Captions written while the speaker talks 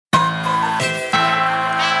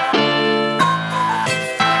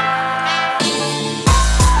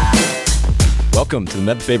Welcome to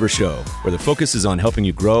the Meb Faber Show, where the focus is on helping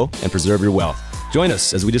you grow and preserve your wealth. Join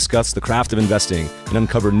us as we discuss the craft of investing and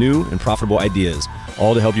uncover new and profitable ideas,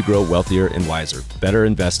 all to help you grow wealthier and wiser. Better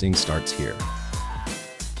investing starts here.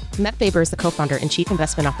 Meb Faber is the co-founder and chief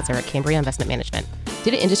investment officer at Cambria Investment Management.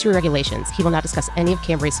 Due to industry regulations, he will not discuss any of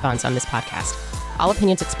Cambria's funds on this podcast. All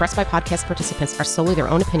opinions expressed by podcast participants are solely their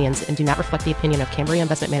own opinions and do not reflect the opinion of Cambria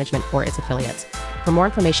Investment Management or its affiliates. For more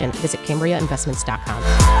information, visit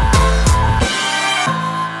CambriaInvestments.com.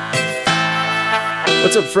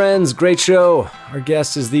 What's up, friends? Great show. Our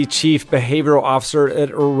guest is the Chief Behavioral Officer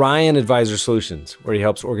at Orion Advisor Solutions, where he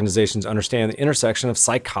helps organizations understand the intersection of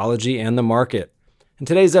psychology and the market. In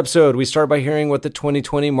today's episode, we start by hearing what the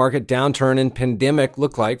 2020 market downturn and pandemic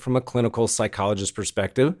look like from a clinical psychologist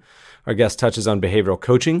perspective. Our guest touches on behavioral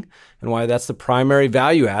coaching and why that's the primary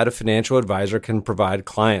value add a financial advisor can provide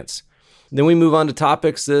clients. Then we move on to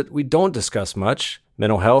topics that we don't discuss much: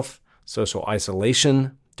 mental health, social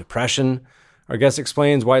isolation, depression. Our guest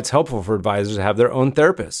explains why it's helpful for advisors to have their own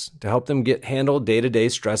therapists to help them handle day-to-day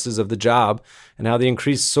stresses of the job, and how the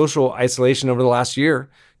increased social isolation over the last year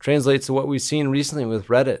translates to what we've seen recently with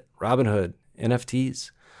Reddit, Robinhood,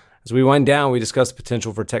 NFTs. As we wind down, we discuss the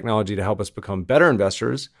potential for technology to help us become better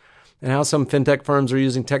investors and how some fintech firms are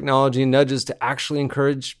using technology nudges to actually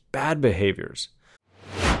encourage bad behaviors.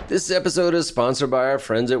 This episode is sponsored by our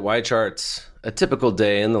friends at YCharts. A typical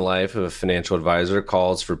day in the life of a financial advisor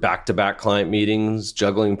calls for back-to-back client meetings,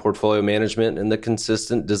 juggling portfolio management, and the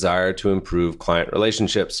consistent desire to improve client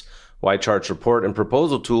relationships. YChart's report and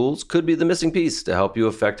proposal tools could be the missing piece to help you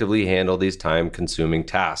effectively handle these time-consuming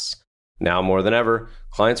tasks. Now more than ever,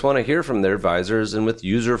 clients want to hear from their advisors, and with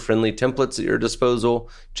user-friendly templates at your disposal,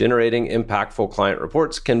 generating impactful client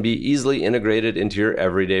reports can be easily integrated into your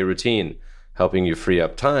everyday routine, helping you free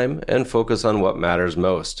up time and focus on what matters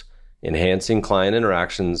most: enhancing client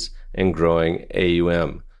interactions and growing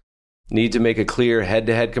AUM. Need to make a clear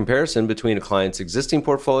head-to-head comparison between a client's existing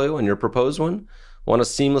portfolio and your proposed one? Want a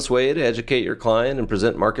seamless way to educate your client and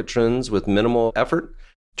present market trends with minimal effort?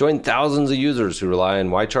 Join thousands of users who rely on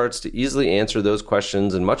YCharts to easily answer those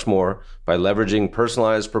questions and much more by leveraging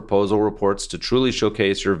personalized proposal reports to truly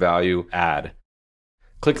showcase your value add.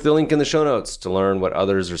 Click the link in the show notes to learn what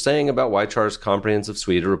others are saying about YChart's comprehensive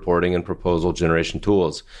suite of reporting and proposal generation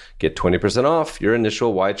tools. Get 20% off your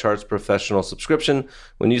initial YCharts professional subscription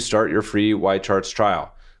when you start your free YCharts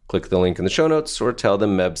trial. Click the link in the show notes or tell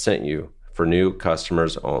them Meb sent you, for new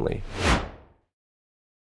customers only.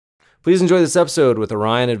 Please enjoy this episode with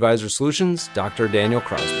Orion Advisor Solutions, Dr. Daniel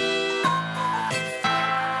Crosby.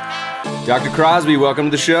 Dr. Crosby, welcome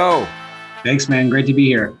to the show. Thanks, man. Great to be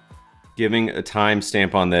here. Giving a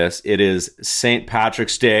timestamp on this, it is St.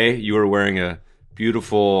 Patrick's Day. You are wearing a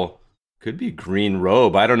beautiful, could be green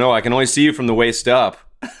robe. I don't know. I can only see you from the waist up.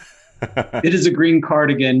 It is a green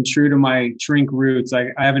cardigan, true to my shrink roots.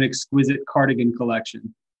 I have an exquisite cardigan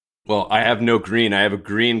collection. Well, I have no green. I have a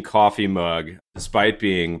green coffee mug, despite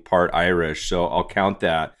being part Irish, so I'll count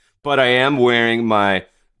that. But I am wearing my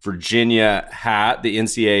Virginia hat. The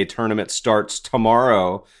NCAA tournament starts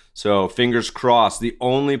tomorrow, so fingers crossed. The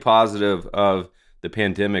only positive of the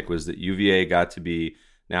pandemic was that UVA got to be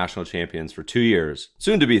national champions for 2 years,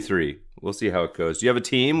 soon to be 3. We'll see how it goes. Do you have a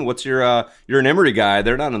team? What's your? You're an Emory guy.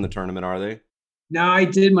 They're not in the tournament, are they? No, I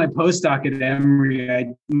did my postdoc at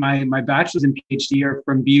Emory. My bachelor's and PhD are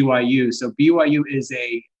from BYU. So BYU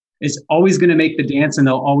is always going to make the dance, and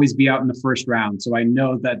they'll always be out in the first round. So I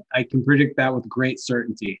know that I can predict that with great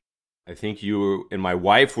certainty. I think you and my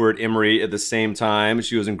wife were at Emory at the same time.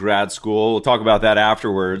 She was in grad school. We'll talk about that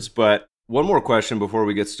afterwards. But one more question before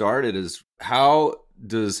we get started is, how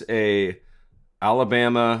does a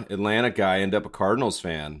Alabama Atlanta guy end up a Cardinals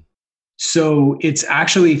fan? So it's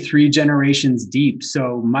actually 3 generations deep.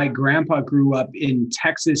 So my grandpa grew up in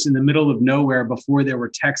Texas in the middle of nowhere before there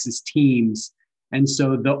were Texas teams. And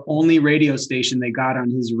so the only radio station they got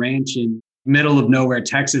on his ranch in middle of nowhere,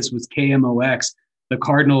 Texas, was KMOX. The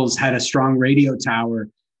Cardinals had a strong radio tower.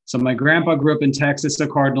 So my grandpa grew up in Texas, a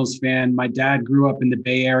Cardinals fan. My dad grew up in the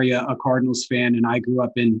Bay Area, a Cardinals fan. And I grew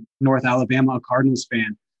up in North Alabama, a Cardinals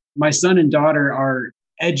fan. My son and daughter are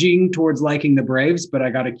edging towards liking the Braves, but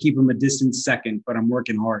I got to keep them a distant second, but I'm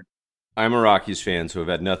working hard. I'm a Rockies fan, so I've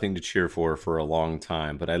had nothing to cheer for a long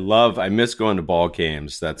time, but I miss going to ball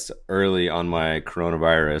games. That's early on my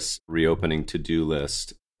coronavirus reopening to-do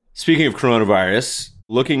list. Speaking of coronavirus,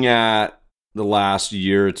 looking at the last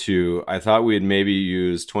year or two, I thought we'd maybe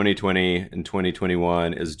use 2020 and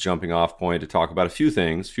 2021 as a jumping off point to talk about a few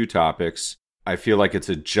things, few topics. I feel like it's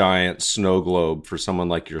a giant snow globe for someone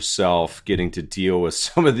like yourself getting to deal with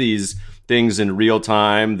some of these things in real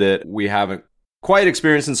time that we haven't quite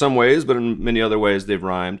experienced in some ways, but in many other ways they've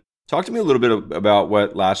rhymed. Talk to me a little bit about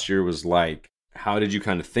what last year was like. How did you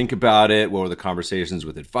kind of think about it? What were the conversations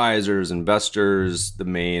with advisors, investors, the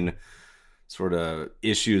main sort of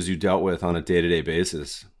issues you dealt with on a day-to-day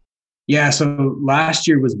basis? Yeah, so last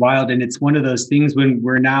year was wild. And it's one of those things when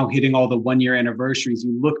we're now hitting all the one-year anniversaries,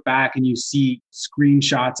 you look back and you see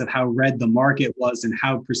screenshots of how red the market was and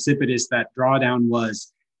how precipitous that drawdown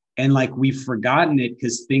was. And like we've forgotten it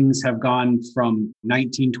because things have gone from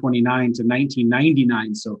 1929 to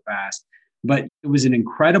 1999 so fast. But it was an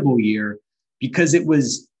incredible year because it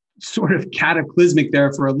was sort of cataclysmic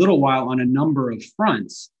there for a little while on a number of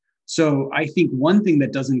fronts. So I think one thing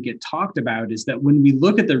that doesn't get talked about is that when we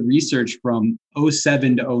look at the research from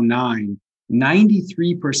 07 to 09,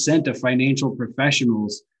 93% of financial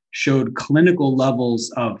professionals showed clinical levels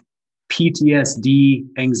of PTSD,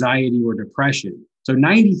 anxiety, or depression. So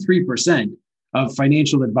 93% of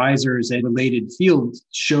financial advisors and related fields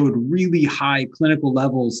showed really high clinical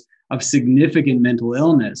levels of significant mental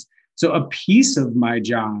illness. So a piece of my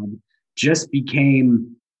job just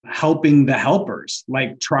became helping the helpers,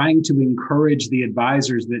 like trying to encourage the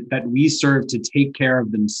advisors that we serve to take care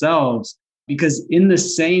of themselves. Because in the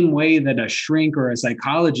same way that a shrink or a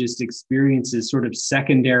psychologist experiences sort of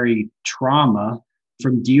secondary trauma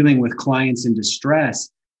from dealing with clients in distress,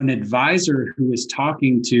 an advisor who is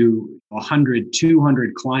talking to 100,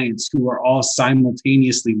 200 clients who are all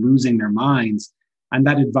simultaneously losing their minds, and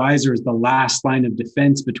that advisor is the last line of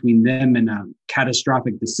defense between them and a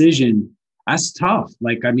catastrophic decision, that's tough.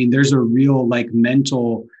 Like, I mean, there's a real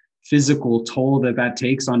mental, physical toll that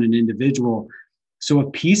takes on an individual. So a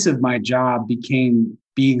piece of my job became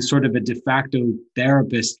being sort of a de facto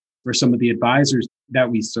therapist for some of the advisors that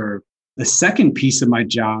we serve. The second piece of my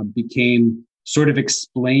job became sort of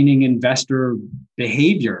explaining investor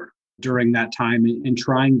behavior during that time and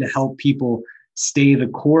trying to help people stay the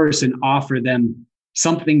course and offer them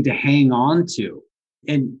something to hang on to.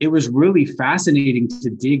 And it was really fascinating to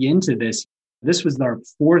dig into this. This was our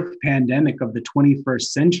fourth pandemic of the 21st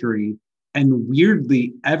century. And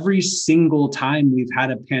weirdly, every single time we've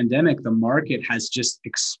had a pandemic, the market has just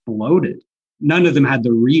exploded. None of them had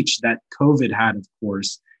the reach that COVID had, of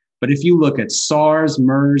course. But if you look at SARS,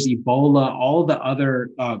 MERS, Ebola, all the other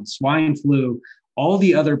swine flu, all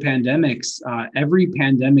the other pandemics, every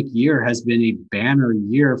pandemic year has been a banner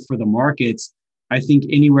year for the markets. I think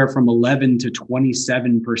anywhere from 11 to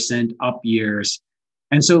 27% up years.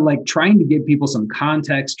 And so trying to give people some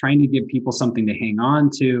context, trying to give people something to hang on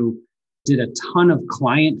to, did a ton of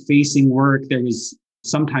client-facing work. There was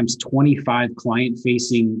sometimes 25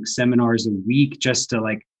 client-facing seminars a week just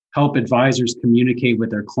to help advisors communicate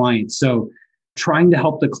with their clients. So trying to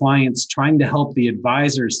help the clients, trying to help the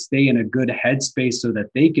advisors stay in a good headspace so that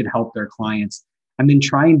they could help their clients, and then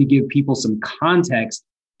trying to give people some context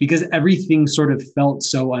because everything sort of felt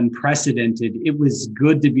so unprecedented. It was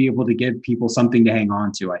good to be able to give people something to hang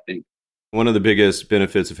on to, I think. One of the biggest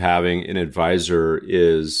benefits of having an advisor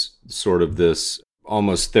is sort of this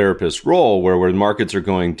almost therapist role where markets are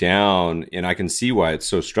going down. And I can see why it's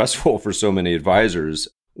so stressful for so many advisors,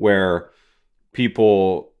 where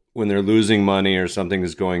people, when they're losing money or something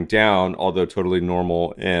is going down, although totally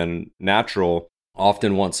normal and natural,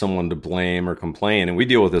 often want someone to blame or complain. And we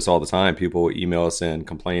deal with this all the time. People email us in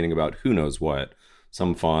complaining about who knows what,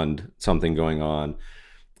 some fund, something going on.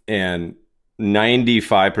 And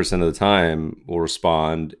 95% of the time will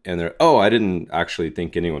respond and they're, oh, I didn't actually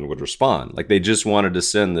think anyone would respond. They just wanted to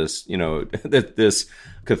send this, this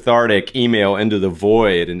cathartic email into the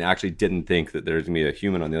void and actually didn't think that there's going to be a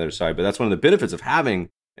human on the other side. But that's one of the benefits of having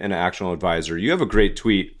an actual advisor. You have a great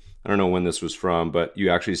tweet. I don't know when this was from, but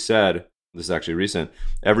you actually said, this is actually recent,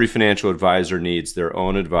 every financial advisor needs their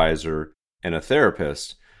own advisor and a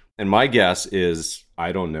therapist. And my guess is,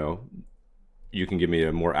 I don't know, you can give me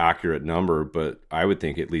a more accurate number, but I would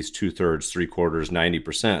think at least 2/3, 3/4,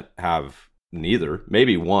 90% have neither,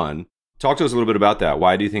 maybe one. Talk to us a little bit about that.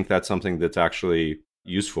 Why do you think that's something that's actually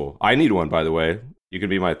useful? I need one, by the way. You can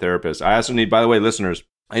be my therapist. I also need, by the way, listeners,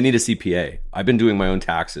 I need a CPA. I've been doing my own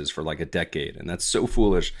taxes for a decade, and that's so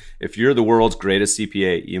foolish. If you're the world's greatest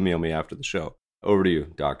CPA, email me after the show. Over to you,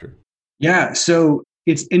 doctor. Yeah, so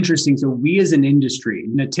it's interesting. So we as an industry,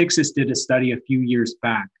 Natixis did a study a few years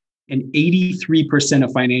back, and 83%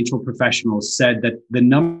 of financial professionals said that the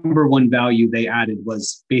number one value they added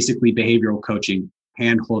was basically behavioral coaching,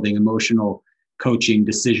 hand-holding, emotional coaching,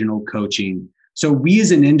 decisional coaching. So we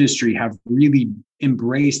as an industry have really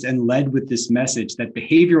embraced and led with this message that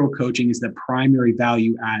behavioral coaching is the primary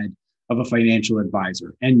value add of a financial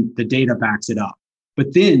advisor, and the data backs it up.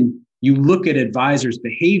 But then you look at advisors'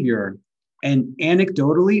 behavior, And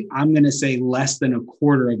anecdotally, I'm going to say less than a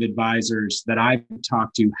quarter of advisors that I've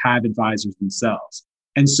talked to have advisors themselves.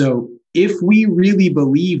 And so if we really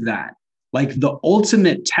believe that, like the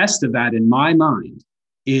ultimate test of that in my mind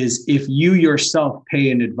is if you yourself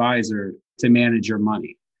pay an advisor to manage your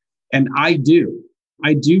money. And I do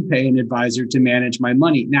pay an advisor to manage my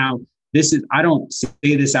money. Now, I don't say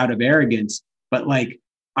this out of arrogance, but like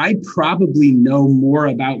I probably know more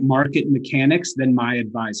about market mechanics than my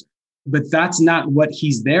advisor, but that's not what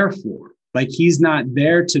he's there for. Like he's not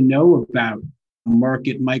there to know about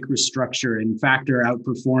market microstructure and factor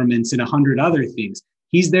outperformance and 100 other things.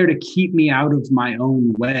 He's there to keep me out of my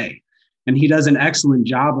own way. And he does an excellent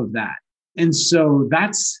job of that. And so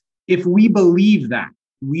if we believe that,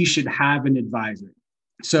 we should have an advisor.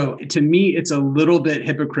 So to me, it's a little bit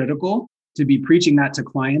hypocritical to be preaching that to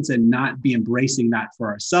clients and not be embracing that for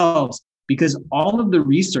ourselves, because all of the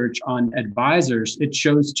research on advisors, it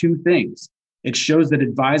shows two things. It shows that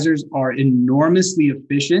advisors are enormously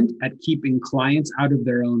efficient at keeping clients out of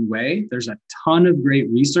their own way. There's a ton of great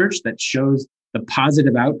research that shows the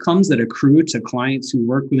positive outcomes that accrue to clients who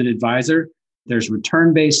work with an advisor. There's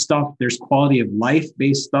return-based stuff. There's quality of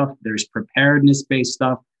life-based stuff. There's preparedness-based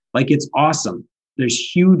stuff. Like it's awesome. There's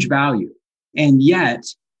huge value. And yet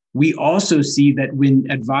we also see that when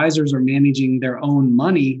advisors are managing their own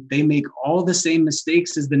money, they make all the same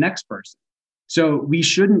mistakes as the next person. So we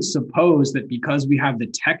shouldn't suppose that because we have the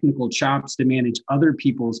technical chops to manage other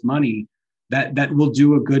people's money, that we'll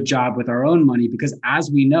do a good job with our own money, because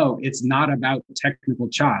as we know, it's not about technical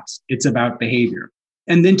chops, it's about behavior.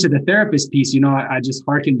 And then to the therapist piece, I just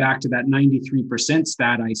harken back to that 93%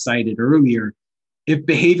 stat I cited earlier. If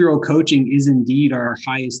behavioral coaching is indeed our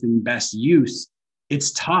highest and best use,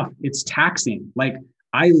 it's tough, it's taxing. Like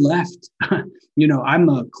I left, I'm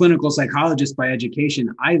a clinical psychologist by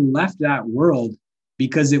education. I left that world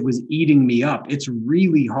because it was eating me up. It's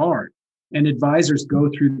really hard. And advisors go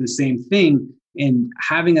through the same thing. And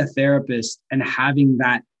having a therapist and having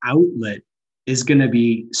that outlet is going to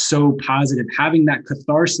be so positive. Having that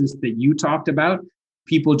catharsis that you talked about,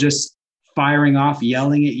 people just firing off,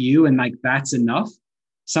 yelling at you, and like, that's enough.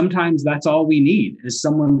 Sometimes that's all we need is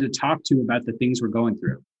someone to talk to about the things we're going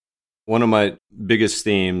through. One of my biggest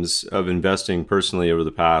themes of investing personally over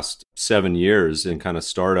the past 7 years in kind of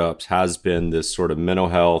startups has been this sort of mental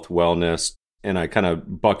health, wellness, and I kind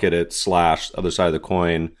of bucket it / other side of the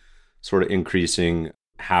coin, sort of increasing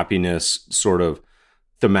happiness sort of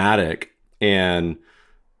thematic. And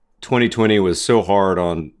 2020 was so hard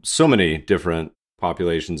on so many different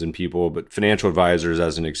populations and people, but financial advisors,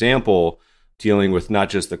 as an example, dealing with not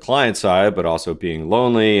just the client side, but also being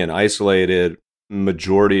lonely and isolated,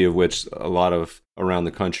 majority of which a lot of around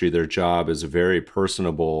the country, their job is a very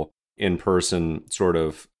personable, in-person sort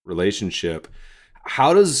of relationship.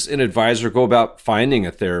 How does an advisor go about finding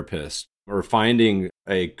a therapist or finding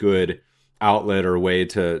a good outlet or way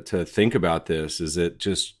to think about this? Is it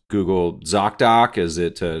just Google ZocDoc? Is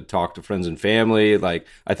it to talk to friends and family? Like,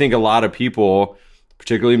 I think a lot of people,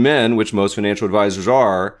 particularly men, which most financial advisors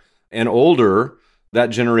are, and older, that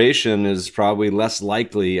generation is probably less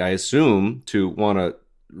likely, I assume, to want to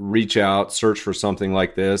reach out, search for something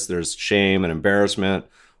like this. There's shame and embarrassment.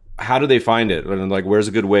 How do they find it? And like, where's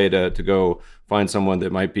a good way to go find someone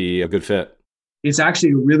that might be a good fit? It's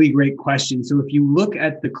actually a really great question. So if you look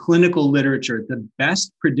at the clinical literature, the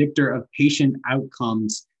best predictor of patient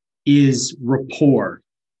outcomes is rapport.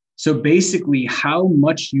 So basically, how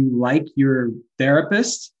much you like your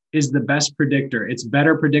therapist is the best predictor. It's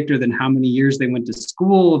better predictor than how many years they went to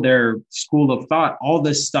school, their school of thought, all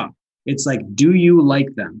this stuff. It's like, do you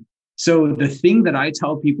like them? So the thing that I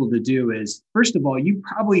tell people to do is, first of all, you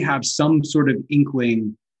probably have some sort of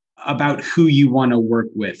inkling about who you want to work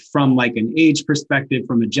with from like an age perspective,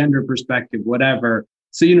 from a gender perspective, whatever.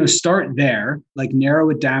 So, start there, like narrow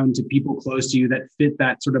it down to people close to you that fit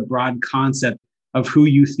that sort of broad concept of who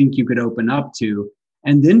you think you could open up to.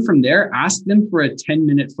 And then from there, ask them for a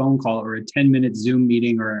 10-minute phone call or a 10-minute Zoom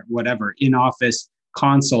meeting or whatever, in-office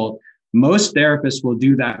consult. Most therapists will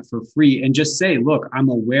do that for free and just say, look, I'm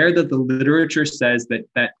aware that the literature says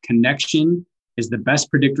that connection is the best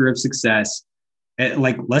predictor of success.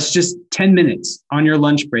 Like, let's just 10 minutes on your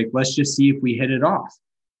lunch break. Let's just see if we hit it off.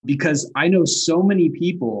 Because I know so many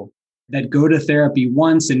people that go to therapy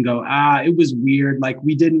once and go, it was weird. Like,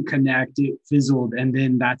 we didn't connect, it fizzled, and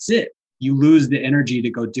then that's it. You lose the energy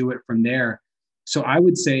to go do it from there. So I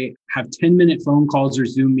would say have 10-minute phone calls or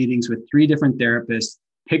Zoom meetings with 3 different therapists,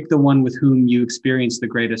 pick the one with whom you experience the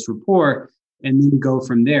greatest rapport, and then go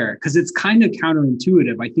from there. Because it's kind of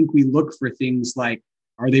counterintuitive. I think we look for things like,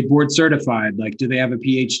 are they board certified? Like, do they have a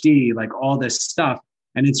PhD? Like all this stuff.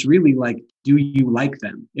 And it's really like, do you like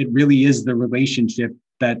them? It really is the relationship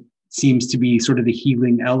that seems to be sort of the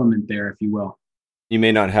healing element there, if you will. You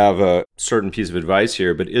may not have a certain piece of advice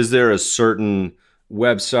here, but is there a certain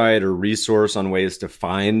website or resource on ways to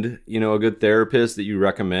find, a good therapist that you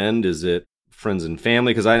recommend? Is it friends and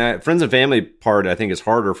family? Because friends and family part, I think, is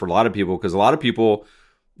harder for a lot of people because a lot of people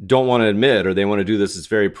don't want to admit or they want to do this. It's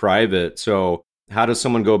very private. So how does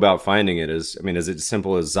someone go about finding it? Is it as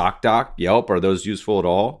simple as ZocDoc, Yelp? Are those useful at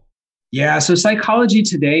all? Yeah. So Psychology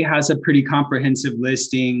Today has a pretty comprehensive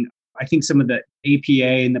listing. I think some of the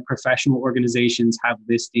APA and the professional organizations have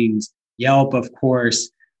listings, Yelp, of course.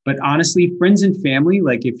 But honestly, friends and family,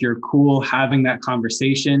 like if you're cool having that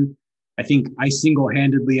conversation, I think I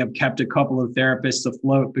single-handedly have kept a couple of therapists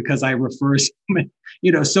afloat because I refer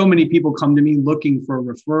so many people come to me looking for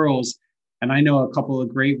referrals. And I know a couple of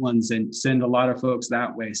great ones and send a lot of folks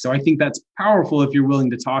that way. So I think that's powerful if you're willing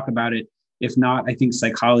to talk about it. If not, I think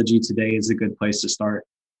Psychology Today is a good place to start.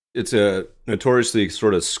 It's a notoriously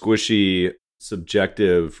sort of squishy,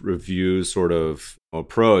 subjective review sort of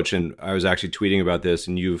approach. And I was actually tweeting about this,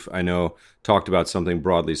 and you've, I know, talked about something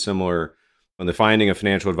broadly similar. And the finding a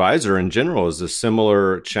financial advisor in general is a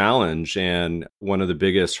similar challenge. And one of the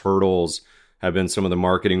biggest hurdles have been some of the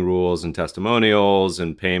marketing rules and testimonials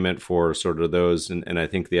and payment for sort of those. And I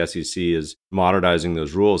think the SEC is modernizing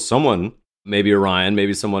those rules. Someone, maybe Orion,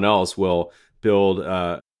 maybe someone else, will build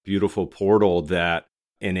a beautiful portal that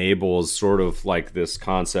enables sort of like this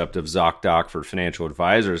concept of ZocDoc for financial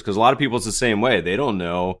advisors. Because a lot of people, it's the same way. They don't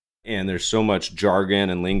know. And there's so much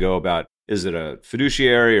jargon and lingo about, is it a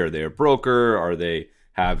fiduciary? Are they a broker? Are they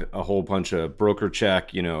have a whole bunch of broker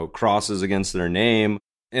check, crosses against their name?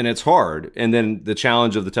 And it's hard. And then the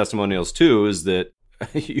challenge of the testimonials too is that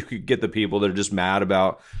you could get the people that are just mad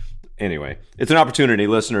about. Anyway, it's an opportunity,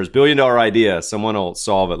 listeners. $1 billion idea. Someone will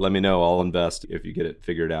solve it. Let me know. I'll invest if you get it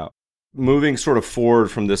figured out. Moving sort of forward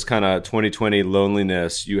from this kind of 2020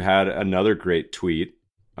 loneliness, you had another great tweet.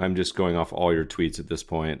 I'm just going off all your tweets at this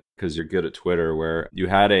point because you're good at Twitter, where you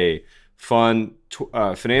had a fun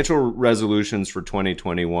financial resolutions for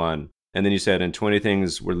 2021. And then you said, and 20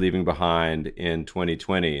 things we're leaving behind in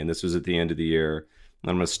 2020. And this was at the end of the year.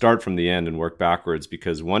 I'm going to start from the end and work backwards,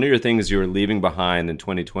 because one of your things you were leaving behind in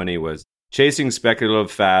 2020 was chasing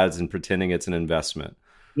speculative fads and pretending it's an investment.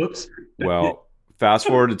 Whoops. Well, fast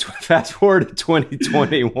forward to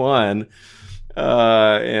 2021,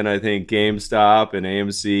 and I think GameStop and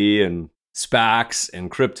AMC and SPACs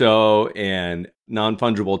and crypto and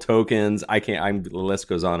non-fungible tokens, the list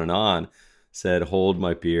goes on and on, said, hold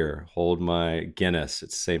my beer, hold my Guinness.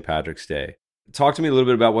 It's St. Patrick's Day. Talk to me a little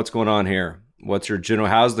bit about what's going on here. What's your general,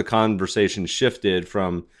 how's the conversation shifted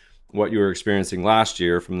from what you were experiencing last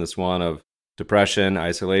year, from this one of depression,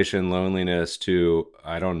 isolation, loneliness, to,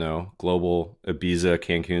 I don't know, global Ibiza,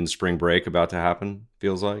 Cancun spring break about to happen,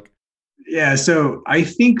 feels like? Yeah, so I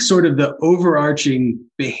think sort of the overarching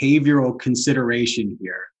behavioral consideration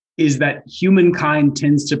here is that humankind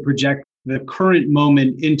tends to project the current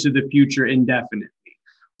moment into the future indefinitely.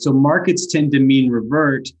 So markets tend to mean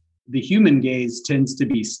revert. The human gaze tends to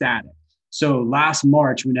be static. So last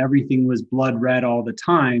March, when everything was blood red all the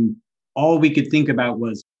time, all we could think about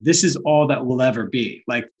was, this is all that will ever be.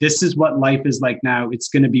 Like, this is what life is like now. It's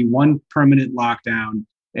going to be one permanent lockdown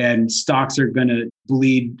and stocks are going to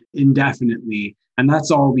bleed indefinitely. And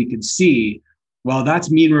that's all we could see. Well, that's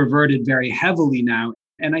mean reverted very heavily now.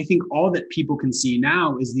 And I think all that people can see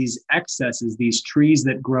now is these excesses, these trees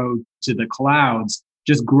that grow to the clouds,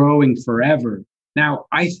 just growing forever. Now,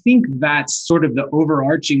 I think that's sort of the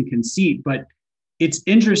overarching conceit, but it's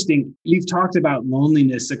interesting. You've talked about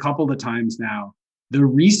loneliness a couple of times now. The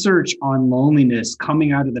research on loneliness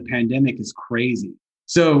coming out of the pandemic is crazy.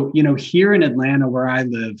 So, here in Atlanta, where I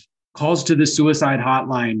live, calls to the suicide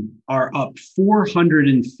hotline are up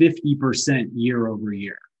 450% year over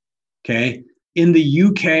year. Okay. In the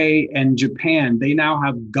UK and Japan, they now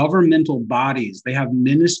have governmental bodies. They have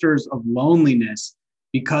ministers of loneliness,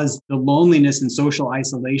 because the loneliness and social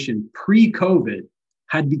isolation pre-COVID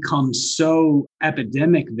had become so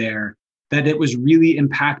epidemic there that it was really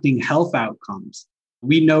impacting health outcomes.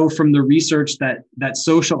 We know from the research that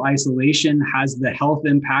social isolation has the health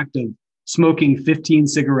impact of smoking 15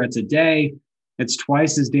 cigarettes a day. It's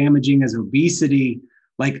twice as damaging as obesity.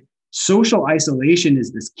 Like, social isolation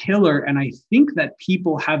is this killer. And I think that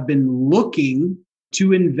people have been looking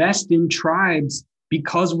to invest in tribes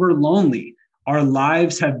because we're lonely. Our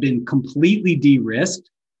lives have been completely de-risked.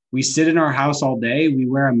 We sit in our house all day. We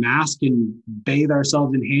wear a mask and bathe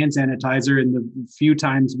ourselves in hand sanitizer in the few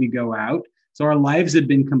times we go out. So our lives have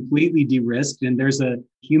been completely de-risked, and there's a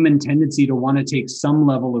human tendency to want to take some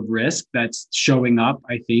level of risk that's showing up,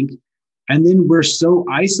 I think. And then we're so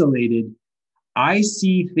isolated. I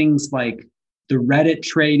see things like the Reddit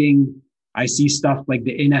trading. I see stuff like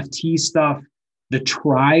the NFT stuff, the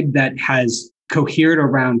tribe that has cohered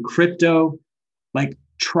around crypto. Like,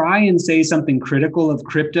 try and say something critical of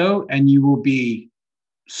crypto and you will be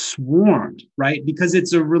swarmed, right? Because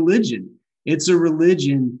it's a religion. It's a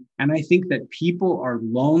religion. And I think that people are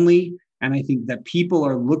lonely. And I think that people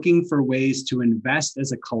are looking for ways to invest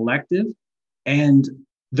as a collective. And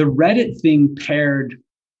the Reddit thing paired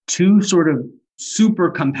two sort of super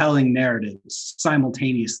compelling narratives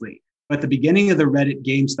simultaneously. At the beginning of the Reddit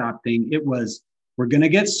GameStop thing, it was, we're going to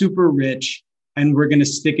get super rich and we're going to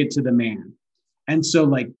stick it to the man. And so,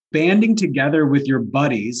 like, banding together with your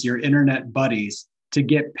buddies, your internet buddies, to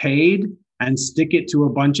get paid and stick it to a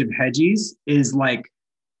bunch of hedgies is like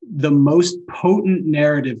the most potent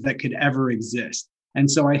narrative that could ever exist. And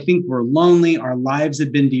so I think we're lonely, our lives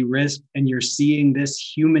have been de-risked, and you're seeing this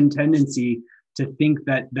human tendency to think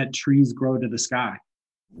that trees grow to the sky.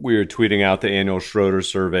 We were tweeting out the annual Schroeder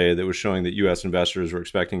survey that was showing that U.S. investors were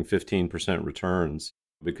expecting 15% returns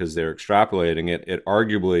because they're extrapolating it. It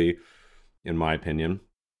arguably, in my opinion,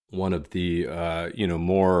 one of the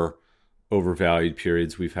more overvalued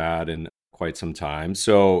periods we've had in quite some time.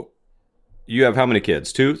 So you have how many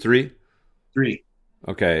kids? 2, 3? 3.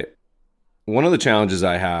 Okay. One of the challenges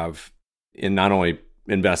I have in not only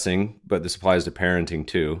investing, but this applies to parenting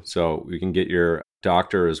too. So we can get your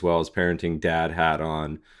doctor as well as parenting dad hat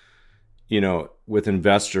on, with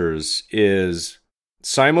investors, is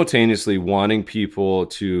simultaneously wanting people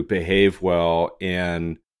to behave well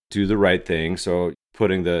and do the right thing. So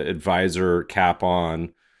putting the advisor cap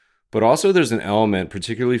on, but also there's an element,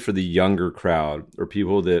 particularly for the younger crowd or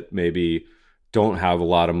people that maybe don't have a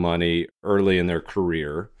lot of money early in their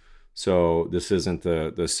career. So this isn't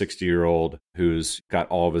the 60-year-old who's got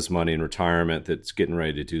all of his money in retirement that's getting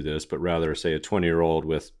ready to do this, but rather, say, a 20-year-old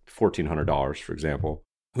with $1,400, for example,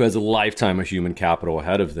 who has a lifetime of human capital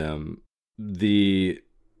ahead of them. The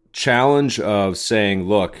challenge of saying,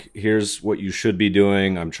 look, here's what you should be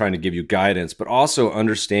doing. I'm trying to give you guidance, but also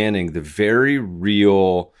understanding the very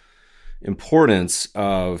real importance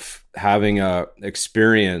of having a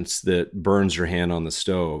experience that burns your hand on the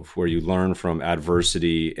stove, where you learn from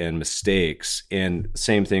adversity and mistakes. And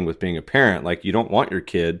same thing with being a parent. Like, you don't want your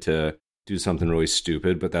kid to do something really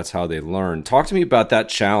stupid, but that's how they learn. Talk to me about that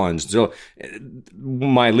challenge. So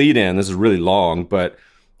my lead in, this is really long, but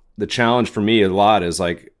the challenge for me a lot is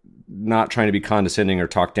like not trying to be condescending or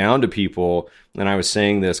talk down to people. And I was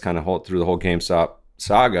saying this kind of through the whole GameStop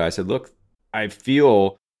saga. I said, look, I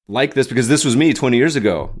feel like this because this was me 20 years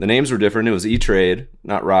ago. The names were different. It was E-Trade,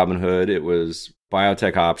 not Robinhood. It was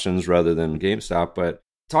Biotech Options rather than GameStop. But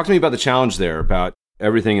talk to me about the challenge there, about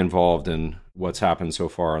everything involved and what's happened so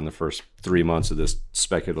far in the first 3 months of this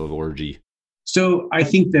speculative orgy. So I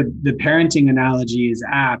think that the parenting analogy is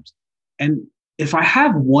apt. And if I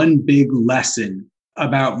have one big lesson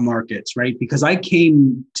about markets, right? Because I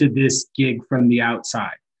came to this gig from the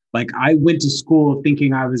outside. Like, I went to school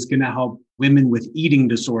thinking I was going to help women with eating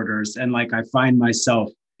disorders. And like, I find myself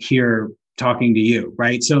here talking to you,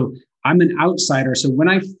 right? So I'm an outsider. So when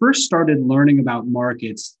I first started learning about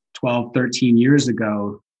markets 12, 13 years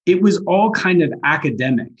ago, it was all kind of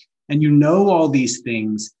academic, and all these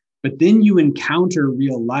things, but then you encounter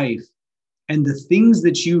real life, and the things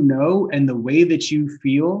that and the way that you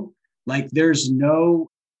feel, like there's no,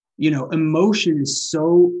 emotion is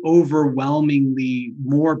so overwhelmingly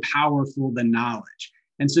more powerful than knowledge.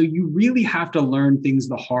 And so you really have to learn things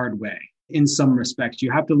the hard way in some respects.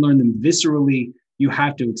 You have to learn them viscerally. You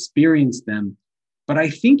have to experience them. But I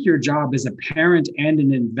think your job as a parent and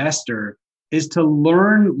an investor is to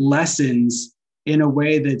learn lessons in a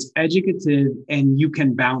way that's educative and you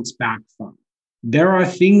can bounce back from. There are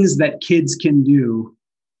things that kids can do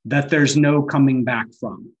that there's no coming back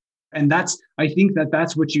from. And I think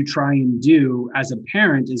that's what you try and do as a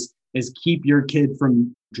parent is keep your kid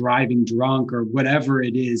from driving drunk or whatever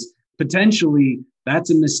it is. Potentially,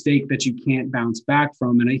 that's a mistake that you can't bounce back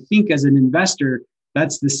from. And I think as an investor,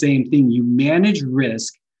 that's the same thing. You manage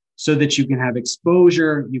risk so that you can have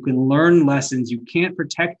exposure, you can learn lessons. You can't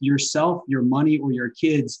protect yourself, your money, or your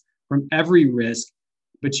kids from every risk,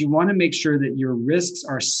 but you want to make sure that your risks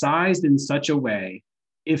are sized in such a way,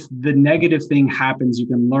 if the negative thing happens, you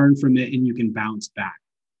can learn from it and you can bounce back.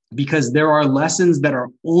 Because there are lessons that are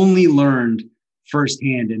only learned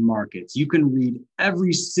firsthand in markets. You can read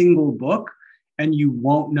every single book and you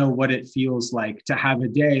won't know what it feels like to have a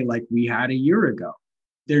day like we had a year ago.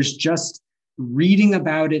 There's just reading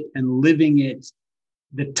about it and living it,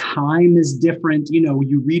 the time is different.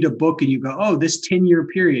 You read a book and you go, oh, this 10-year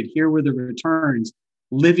period, here were the returns.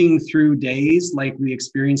 Living through days like we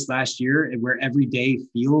experienced last year, where every day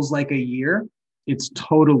feels like a year, it's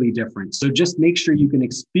totally different. So just make sure you can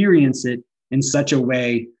experience it in such a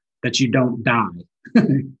way that you don't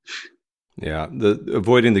die. Yeah,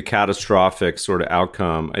 avoiding the catastrophic sort of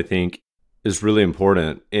outcome, I think, is really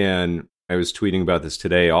important. And I was tweeting about this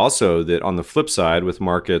today also, that on the flip side, with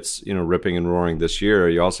markets, ripping and roaring this year,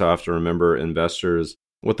 you also have to remember investors,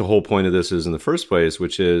 what the whole point of this is in the first place,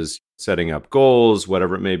 which is setting up goals,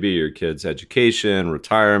 whatever it may be, your kids' education,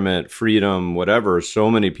 retirement, freedom, whatever. So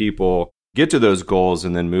many people get to those goals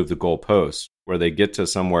and then move the goalposts, where they get to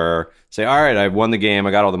somewhere, say, all right, I've won the game,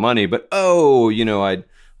 I got all the money, but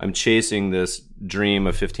I'm chasing this dream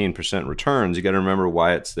of 15% returns. You got to remember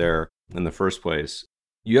why it's there in the first place.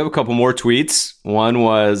 You have a couple more tweets. One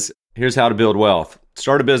was, here's how to build wealth.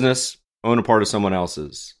 Start a business, own a part of someone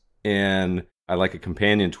else's. And I like a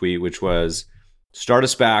companion tweet, which was, start a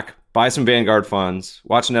SPAC, buy some Vanguard funds,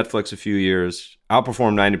 watch Netflix a few years,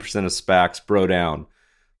 outperform 90% of SPACs, bro down.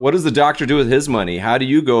 What does the doctor do with his money? How do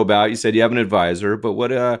you go about, you said you have an advisor,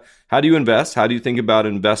 but how do you invest? How do you think about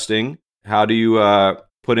investing? How do you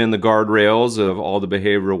put in the guardrails of all the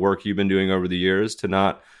behavioral work you've been doing over the years to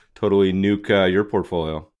not totally nuke your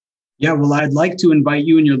portfolio? Yeah, well, I'd like to invite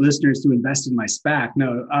you and your listeners to invest in my SPAC.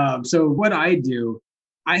 So what I do,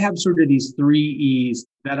 I have sort of these 3 E's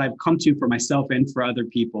that I've come to for myself and for other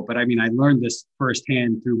people. But I learned this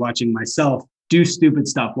firsthand through watching myself do stupid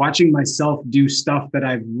stuff, watching myself do stuff that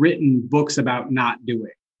I've written books about not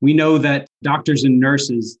doing. We know that doctors and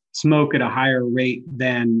nurses smoke at a higher rate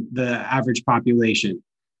than the average population.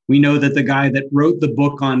 We know that the guy that wrote the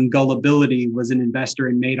book on gullibility was an investor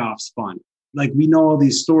in Madoff's fund. We know all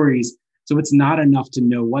these stories, so it's not enough to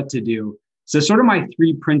know what to do. So sort of my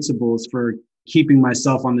 3 principles for keeping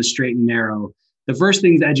myself on the straight and narrow. The first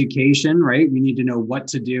thing is education, right? We need to know what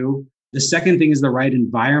to do. The second thing is the right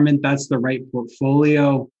environment. That's the right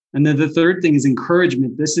portfolio. And then the third thing is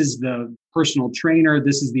encouragement. This is the personal trainer.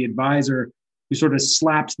 This is the advisor who sort of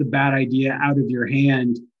slaps the bad idea out of your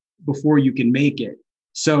hand before you can make it.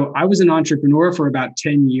 So I was an entrepreneur for about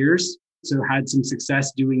 10 years. So had some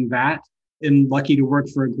success doing that, and lucky to work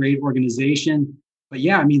for a great organization. But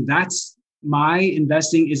yeah, that's my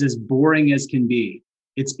investing is as boring as can be.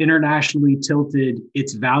 It's internationally tilted.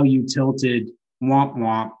 It's value tilted. Womp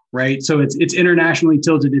womp, right? So it's internationally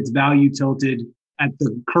tilted. It's value tilted at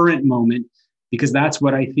the current moment, because that's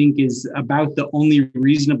what I think is about the only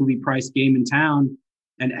reasonably priced game in town.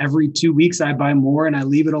 And every 2 weeks I buy more and I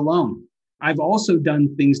leave it alone. I've also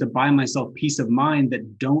done things to buy myself peace of mind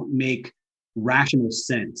that don't make rational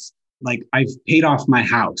sense. I've paid off my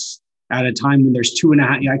house at a time when there's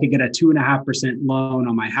 2.5, I could get a 2.5% loan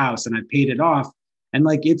on my house, and I paid it off. And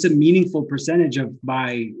it's a meaningful percentage of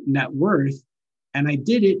my net worth. And I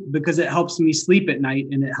did it because it helps me sleep at night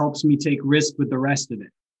and it helps me take risk with the rest of it.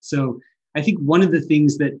 So I think one of the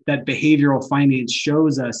things that behavioral finance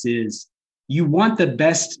shows us is you want the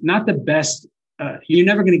best, not the best. You're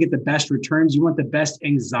never going to get the best returns. You want the best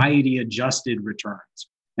anxiety adjusted returns.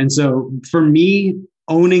 And so for me,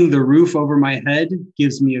 owning the roof over my head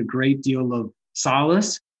gives me a great deal of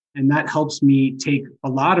solace. And that helps me take a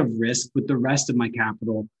lot of risk with the rest of my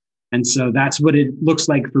capital. And so that's what it looks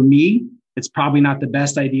like for me. It's probably not the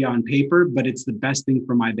best idea on paper, but it's the best thing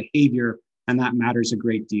for my behavior. And that matters a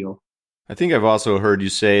great deal. I think I've also heard you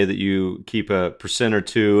say that you keep a % or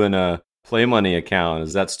 2 in a play money account.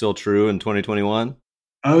 Is that still true in 2021?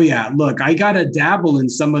 Oh, yeah. Look, I got to dabble in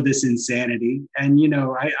some of this insanity. And,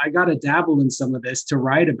 I got to dabble in some of this to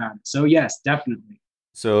write about it. So, yes, definitely.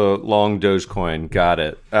 So long Dogecoin. Got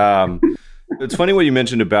it. It's funny what you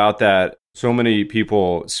mentioned about that. So many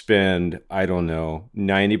people spend,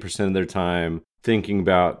 90% of their time thinking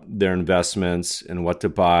about their investments and what to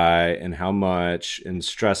buy and how much, and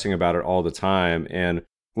stressing about it all the time. And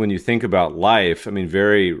when you think about life,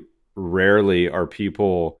 very rarely are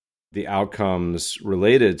people the outcomes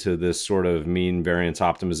related to this sort of mean variance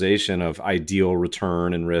optimization of ideal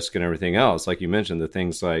return and risk and everything else. Like you mentioned, the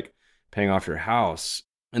things like paying off your house.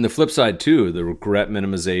 And the flip side too, the regret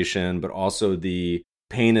minimization, but also the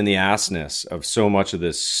pain in the assness of so much of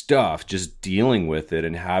this stuff, just dealing with it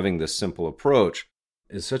and having this simple approach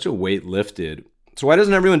is such a weight lifted. So why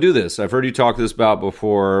doesn't everyone do this? I've heard you talk this about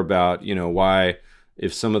before about, why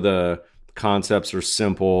if some of the concepts are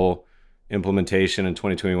simple, implementation in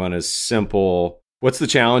 2021 is simple. What's the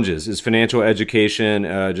challenges? Is financial education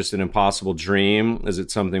just an impossible dream? Is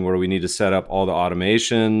it something where we need to set up all the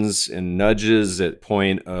automations and nudges at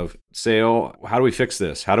point of sale? How do we fix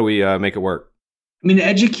this? How do we make it work? I mean,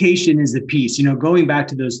 education is the piece, going back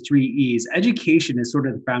to those three E's, education is sort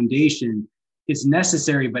of the foundation. It's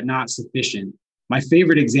necessary, but not sufficient. My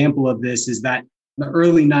favorite example of this is that in the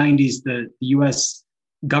early 90s, the US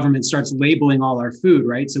government starts labeling all our food,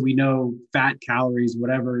 right? So we know fat, calories,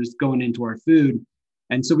 whatever is going into our food.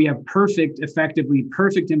 And so we have effectively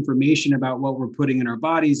perfect information about what we're putting in our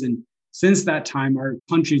bodies. And since that time, our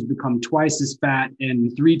country's become twice as fat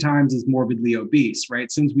and 3 times as morbidly obese,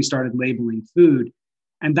 right? Since we started labeling food.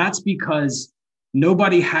 And that's because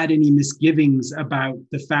nobody had any misgivings about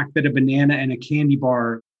the fact that a banana and a candy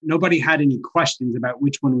bar, nobody had any questions about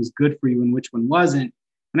which one was good for you and which one wasn't.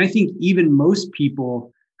 And I think even most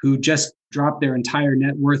people who just dropped their entire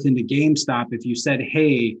net worth into GameStop, if you said,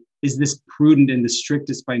 hey, is this prudent in the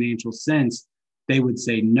strictest financial sense? They would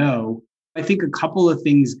say no. I think a couple of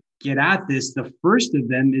things get at this. The first of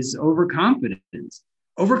them is overconfidence.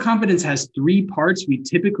 Overconfidence has 3 parts. We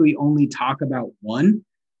typically only talk about one.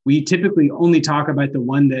 We typically only talk about the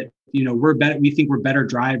one that, we're better. We think we're better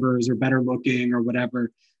drivers or better looking or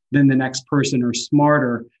whatever than the next person or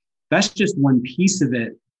smarter. That's just one piece of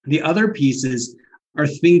it. The other pieces are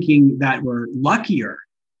thinking that we're luckier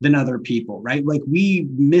than other people, right? Like we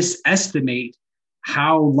misestimate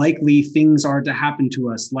how likely things are to happen to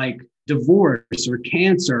us, like divorce or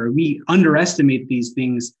cancer. We underestimate these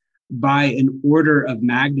things by an order of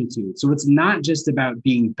magnitude. So it's not just about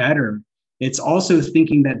being better. It's also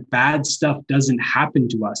thinking that bad stuff doesn't happen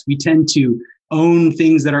to us. We tend to own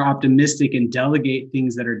things that are optimistic and delegate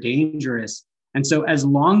things that are dangerous. And so as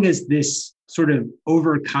long as this sort of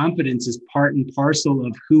overconfidence is part and parcel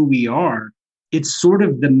of who we are, it's sort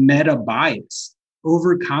of the meta bias.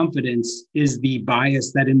 Overconfidence is the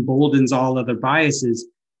bias that emboldens all other biases.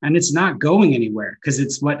 And it's not going anywhere because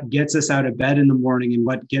it's what gets us out of bed in the morning and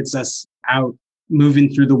what gets us out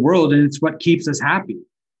moving through the world. And it's what keeps us happy.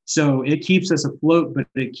 So it keeps us afloat, but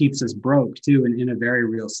it keeps us broke too, in a very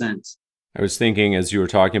real sense. I was thinking as you were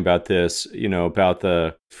talking about this, about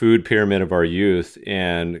the food pyramid of our youth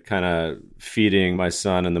and kind of feeding my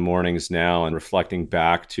son in the mornings now and reflecting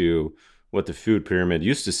back to what the food pyramid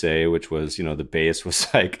used to say, which was, the base was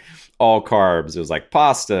like all carbs. It was like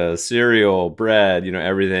pasta, cereal, bread,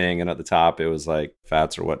 everything. And at the top, it was like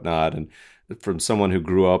fats or whatnot. And from someone who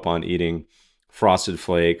grew up on eating Frosted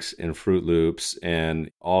Flakes and Fruit Loops and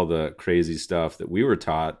all the crazy stuff that we were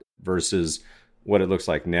taught versus what it looks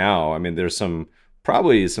like now. I mean, there's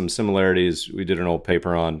probably some similarities. We did an old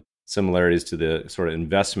paper on similarities to the sort of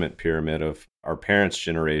investment pyramid of our parents'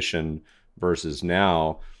 generation versus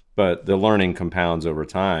now. But the learning compounds over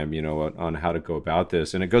time, on how to go about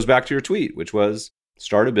this. And it goes back to your tweet, which was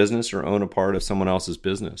start a business or own a part of someone else's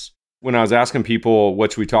business. When I was asking people,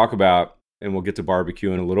 what should we talk about? And we'll get to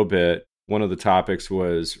barbecue in a little bit. One of the topics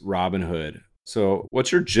was Robinhood. So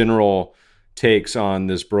what's your general takes on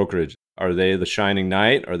this brokerage? Are they the shining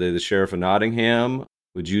knight? Are they the sheriff of Nottingham?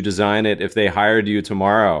 Would you design it if they hired you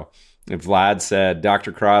tomorrow? If Vlad said,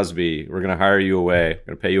 Dr. Crosby, we're going to hire you away, we're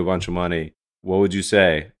going to pay you a bunch of money. What would you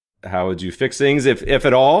say? How would you fix things, if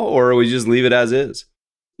at all, or would you just leave it as is?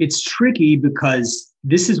 It's tricky because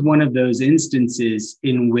this is one of those instances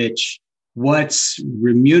in which what's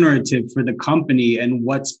remunerative for the company and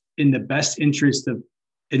what's in the best interest of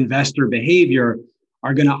investor behavior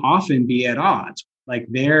are going to often be at odds. Like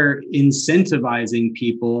they're incentivizing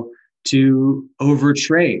people to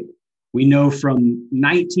overtrade. We know from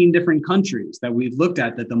 19 different countries that we've looked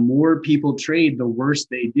at that the more people trade, the worse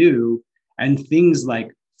they do. And things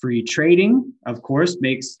like free trading, of course,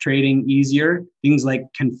 makes trading easier. Things like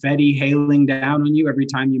confetti hailing down on you every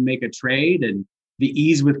time you make a trade and the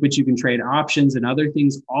ease with which you can trade options and other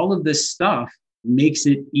things, all of this stuff makes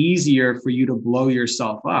it easier for you to blow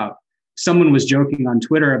yourself up. Someone was joking on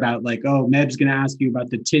Twitter about like, oh, Meb's going to ask you about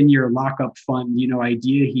the 10-year lockup fund,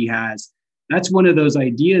 idea he has. That's one of those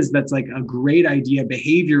ideas that's like a great idea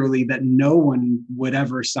behaviorally that no one would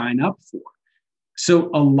ever sign up for.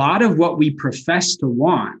 So a lot of what we profess to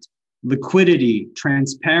want, liquidity,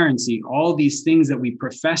 transparency, all these things that we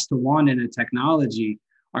profess to want in a technology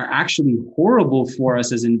are actually horrible for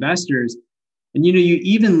us as investors. And, you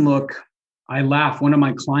even look, I laugh, one of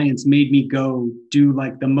my clients made me go do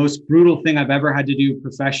like the most brutal thing I've ever had to do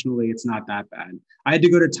professionally. It's not that bad. I had to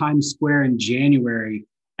go to Times Square in January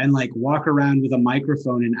and like walk around with a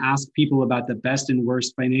microphone and ask people about the best and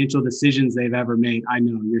worst financial decisions they've ever made. I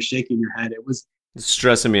know you're shaking your head. It's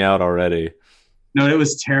stressing me out already. No, it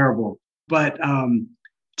was terrible. But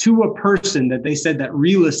to a person that they said that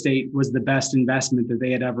real estate was the best investment that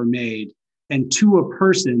they had ever made. And to a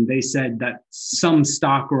person, they said that some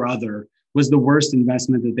stock or other was the worst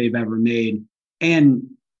investment that they've ever made. And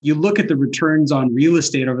You look at the returns on real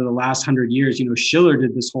estate over the last 100 years, Schiller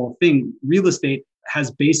did this whole thing. Real estate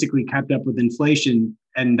has basically kept up with inflation,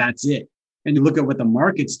 and that's it. And you look at what the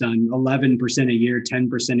market's done, 11% a year,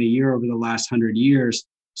 10% a year over the last 100 years.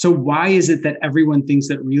 So why is it that everyone thinks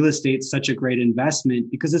that real estate's such a great investment?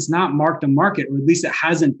 Because it's not mark to market, or at least it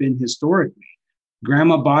hasn't been historically.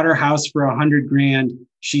 Grandma bought her house for $100,000.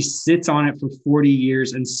 She sits on it for 40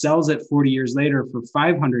 years and sells it 40 years later for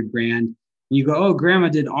 $500,000. And you go, oh, grandma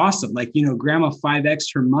did awesome. Grandma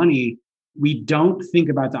 5X'd her money. We don't think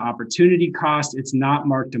about the opportunity cost. It's not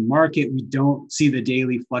mark to market. We don't see the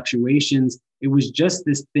daily fluctuations. It was just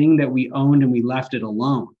this thing that we owned and we left it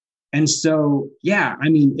alone. And so,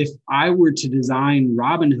 if I were to design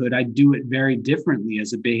Robinhood, I'd do it very differently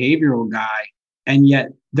as a behavioral guy. And yet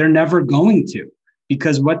they're never going to,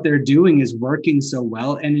 because what they're doing is working so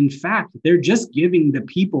well. And in fact, they're just giving the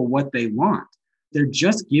people what they want. They're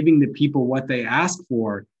just giving the people what they ask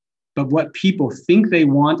for. But what people think they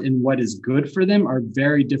want and what is good for them are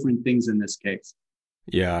very different things in this case.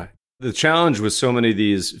 Yeah. The challenge with so many of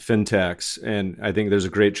these fintechs, and I think there's a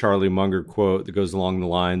great Charlie Munger quote that goes along the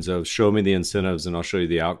lines of show me the incentives and I'll show you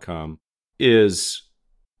the outcome, is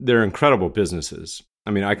they're incredible businesses.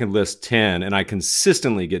 I mean, I can list 10 and I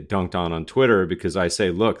consistently get dunked on Twitter because I say,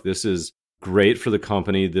 look, this is great for the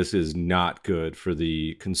company. This is not good for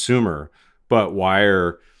the consumer. But why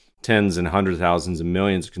are tens and hundreds of thousands and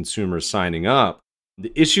millions of consumers signing up?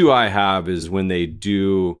 The issue I have is when they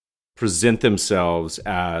do present themselves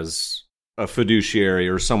as a fiduciary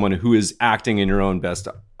or someone who is acting in your own best.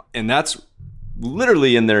 And that's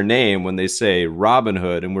literally in their name when they say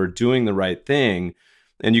Robinhood and we're doing the right thing.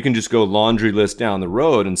 And you can just go laundry list down the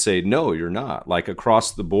road and say, no, you're not, like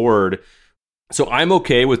across the board. So I'm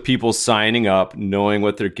okay with people signing up, knowing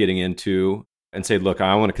what they're getting into and say, look,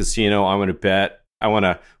 I want a casino. I want to bet. I want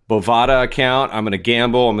a Bovada account. I'm going to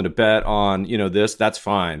gamble. I'm going to bet on, this. That's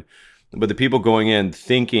fine. But the people going in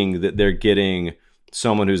thinking that they're getting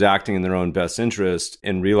someone who's acting in their own best interest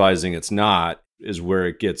and realizing it's not is where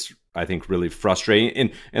it gets, I think, really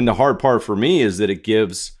frustrating. And the hard part for me is that it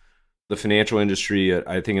gives the financial industry,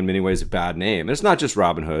 I think in many ways, a bad name. It's not just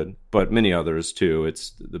Robinhood, but many others too.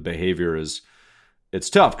 It's the behavior it's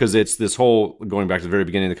tough because it's this whole, going back to the very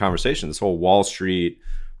beginning of the conversation, this whole Wall Street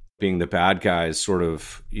being the bad guys sort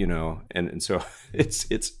of, and so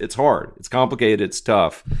it's hard. It's complicated. It's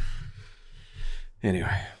tough.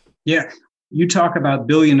 Anyway. Yeah. You talk about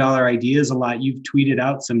billion-dollar ideas a lot. You've tweeted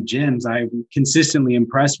out some gems. I'm consistently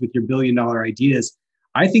impressed with your billion-dollar ideas.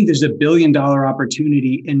 I think there's a billion-dollar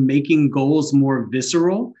opportunity in making goals more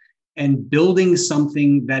visceral and building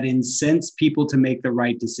something that incents people to make the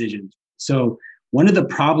right decisions. So one of the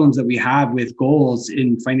problems that we have with goals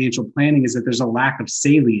in financial planning is that there's a lack of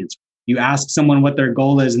salience. You ask someone what their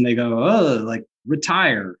goal is and they go, oh, like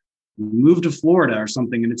retire, move to Florida or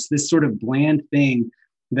something. And it's this sort of bland thing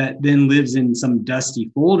that then lives in some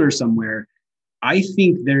dusty folder somewhere. I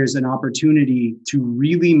think there's an opportunity to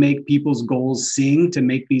really make people's goals sing, to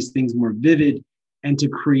make these things more vivid, and to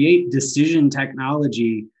create decision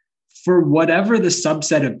technology for whatever the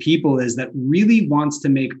subset of people is that really wants to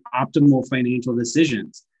make optimal financial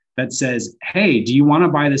decisions. That says, hey, do you want to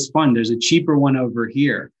buy this fund? There's a cheaper one over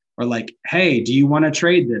here. Or like, hey, do you want to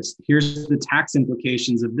trade this? Here's the tax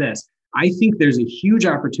implications of this. I think there's a huge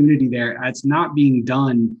opportunity there. It's not being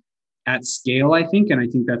done at scale, I think. And I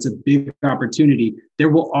think that's a big opportunity. There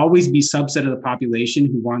will always be a subset of the population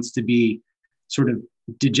who wants to be sort of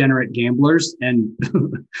degenerate gamblers, and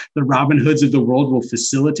the Robin Hoods of the world will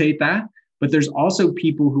facilitate that. But there's also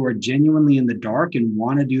people who are genuinely in the dark and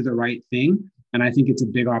want to do the right thing. And I think it's a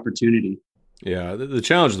big opportunity. Yeah. The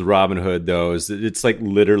challenge with Robinhood, though, is that it's like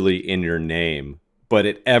literally in your name. But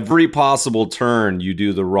at every possible turn, you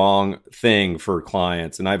do the wrong thing for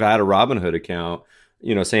clients. And I've had a Robinhood account,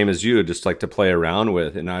 same as you, just like to play around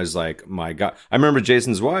with. And I was like, my God. I remember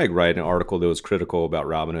Jason Zweig writing an article that was critical about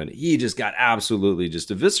Robinhood. He just got absolutely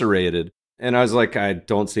just eviscerated. And I was like, I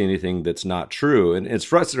don't see anything that's not true. And it's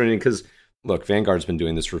frustrating because, look, Vanguard's been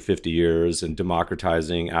doing this for 50 years and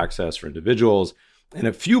democratizing access for individuals. And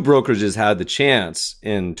a few brokerages had the chance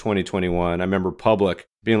in 2021. I remember Public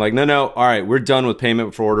being like, no, all right, we're done with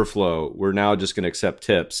payment for order flow. We're now just going to accept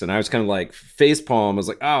tips. And I was kind of like facepalm. I was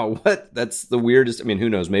like, oh, what? That's the weirdest. I mean, who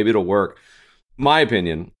knows? Maybe it'll work. My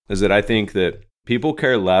opinion is that I think that people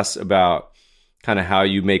care less about kind of how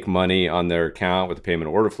you make money on their account with the payment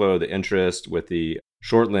order flow, the interest, with the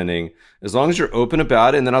short lending, as long as you're open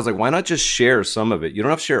about it. And then I was like, why not just share some of it? You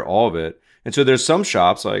don't have to share all of it. And so there's some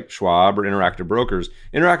shops like Schwab or Interactive Brokers.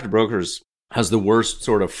 Interactive Brokers has the worst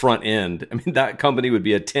sort of front end. I mean, that company would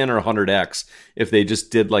be a 10 or 100x if they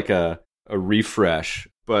just did like a refresh.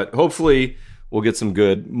 But hopefully we'll get some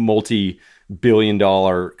good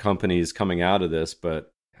multi-billion-dollar companies coming out of this.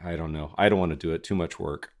 But I don't know. I don't want to do it. Too much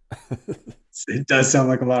work. It does sound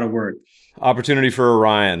like a lot of work. Opportunity for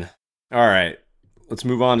Orion. All right. Let's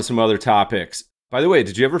move on to some other topics. By the way,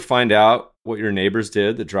 did you ever find out what your neighbors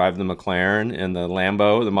did that drive the McLaren and the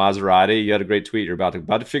Lambo, the Maserati? You had a great tweet. You're about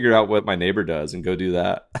to figure out what my neighbor does and go do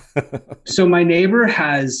that. So my neighbor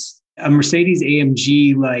has a Mercedes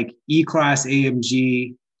AMG, like E-Class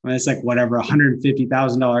AMG. It's like whatever,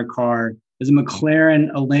 $150,000 car. There's a McLaren,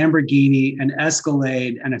 a Lamborghini, an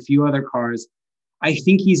Escalade, and a few other cars. I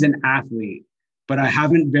think he's an athlete, but I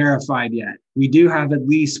haven't verified yet. We do have at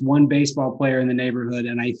least one baseball player in the neighborhood,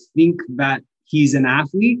 and I think that he's an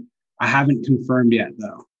athlete. I haven't confirmed yet,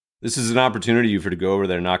 though. This is an opportunity for you to go over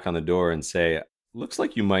there, knock on the door, and say, looks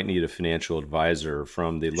like you might need a financial advisor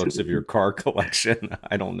from the looks of your car collection.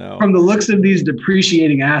 I don't know. From the looks of these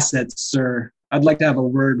depreciating assets, sir, I'd like to have a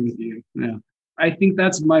word with you. Yeah. I think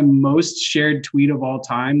that's my most shared tweet of all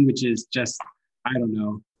time, which is just, I don't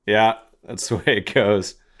know. Yeah, that's the way it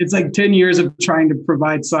goes. It's like 10 years of trying to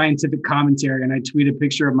provide scientific commentary, and I tweet a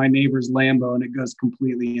picture of my neighbor's Lambo, and it goes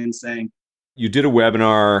completely insane. You did a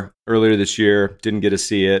webinar earlier this year, didn't get to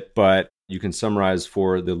see it, but you can summarize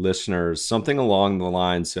for the listeners something along the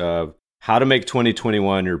lines of how to make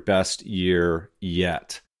 2021 your best year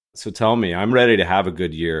yet. So tell me, I'm ready to have a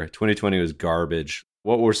good year. 2020 was garbage.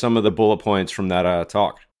 What were some of the bullet points from that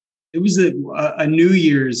talk? It was a New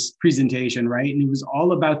Year's presentation, right? And it was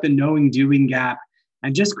all about the knowing-doing gap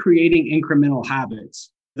and just creating incremental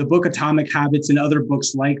habits. The book Atomic Habits and other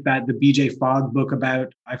books like that, the BJ Fogg book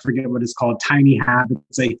about, I forget what it's called, Tiny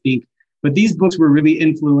Habits, I think. But these books were really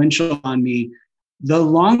influential on me. The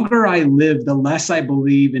longer I live, the less I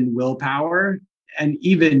believe in willpower. And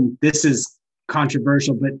even, this is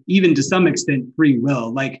controversial, but even to some extent, free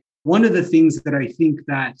will. Like, one of the things that I think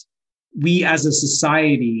that we as a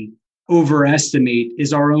society overestimate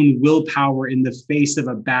is our own willpower in the face of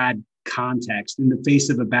a bad context, in the face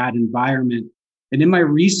of a bad environment. And in my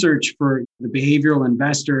research for the behavioral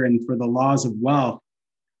investor and for the laws of wealth,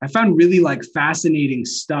 I found really fascinating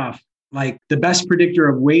stuff. Like, the best predictor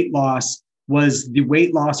of weight loss was the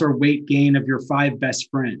weight loss or weight gain of your 5 best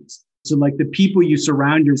friends. So like the people you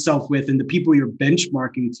surround yourself with and the people you're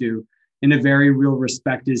benchmarking to in a very real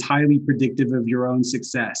respect is highly predictive of your own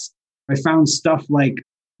success. I found stuff like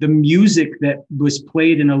the music that was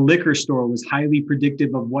played in a liquor store was highly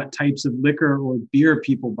predictive of what types of liquor or beer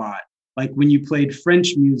people bought. Like when you played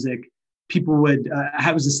French music, people would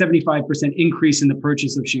have a 75% increase in the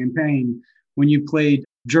purchase of champagne. When you played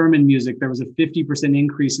German music, there was a 50%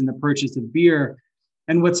 increase in the purchase of beer.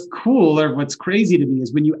 And what's cool or what's crazy to me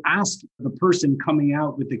is when you ask the person coming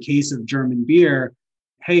out with the case of German beer,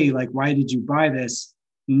 hey, like, why did you buy this?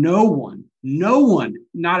 No one,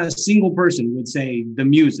 not a single person would say the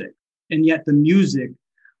music. And yet the music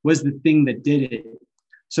was the thing that did it.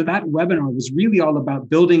 So that webinar was really all about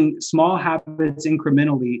building small habits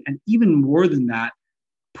incrementally. And even more than that,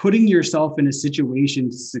 putting yourself in a situation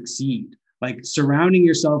to succeed, like surrounding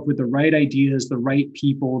yourself with the right ideas, the right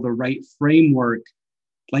people, the right framework.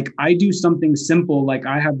 Like I do something simple, like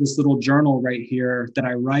I have this little journal right here that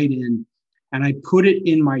I write in, and I put it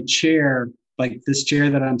in my chair, like this chair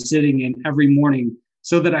that I'm sitting in every morning,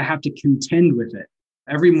 so that I have to contend with it.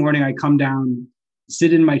 Every morning I come down,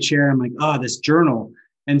 sit in my chair, I'm like, this journal.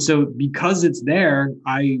 And so because it's there,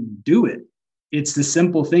 I do it. It's the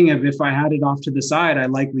simple thing of if I had it off to the side, I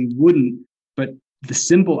likely wouldn't. But the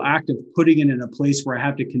simple act of putting it in a place where I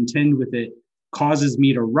have to contend with it causes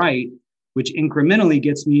me to write, which incrementally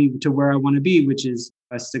gets me to where I want to be, which is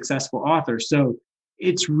a successful author. So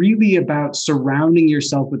it's really about surrounding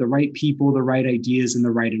yourself with the right people, the right ideas, and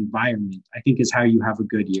the right environment, I think is how you have a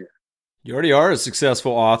good year. You already are a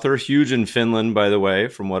successful author, huge in Finland, by the way,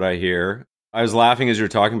 from what I hear. I was laughing as you're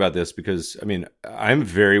talking about this because, I mean, I'm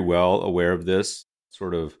very well aware of this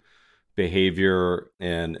sort of behavior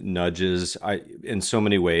and nudges. In so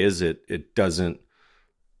many ways, it doesn't,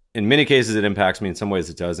 in many cases, it impacts me. In some ways,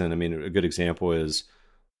 it doesn't. I mean, a good example is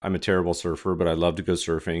I'm a terrible surfer, but I love to go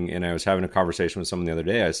surfing. And I was having a conversation with someone the other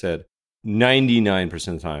day. I said, 99%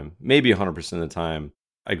 of the time, maybe 100% of the time,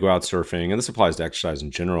 I go out surfing, and this applies to exercise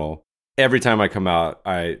in general. Every time I come out,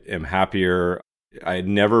 I am happier. I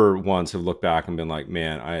never once have looked back and been like,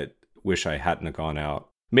 man, I wish I hadn't have gone out.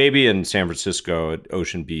 Maybe in San Francisco at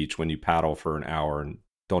Ocean Beach when you paddle for an hour and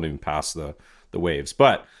don't even pass the waves.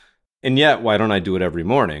 And yet, why don't I do it every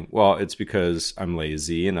morning? Well, it's because I'm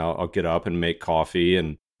lazy and I'll get up and make coffee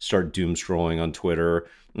and start doom scrolling on Twitter.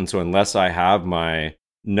 And so unless I have my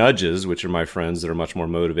nudges, which are my friends that are much more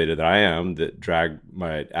motivated than I am, that drag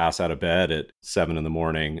my ass out of bed at 7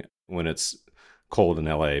 a.m. when it's cold in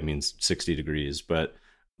LA. It means 60 degrees. But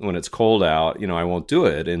when it's cold out, I won't do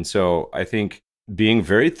it. And so I think being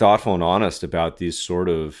very thoughtful and honest about these sort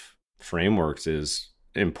of frameworks is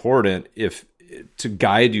important to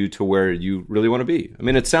guide you to where you really want to be. I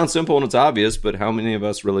mean, it sounds simple and it's obvious, but how many of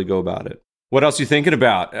us really go about it? What else are you thinking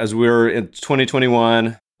about as we're in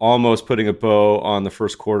 2021, almost putting a bow on the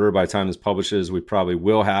first quarter? By the time this publishes, we probably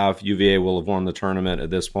will have. UVA will have won the tournament at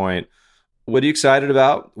this point. What are you excited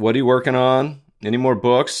about? What are you working on? Any more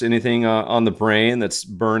books? Anything on the brain that's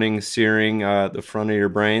burning, searing the front of your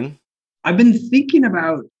brain? I've been thinking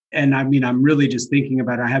about, and I mean, I'm really just thinking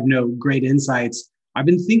about it. I have no great insights. I've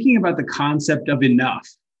been thinking about the concept of enough.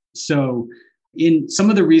 So in some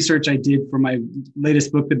of the research I did for my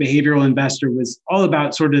latest book, The Behavioral Investor, was all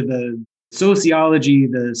about sort of the sociology,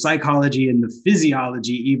 the psychology, and the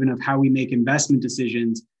physiology even of how we make investment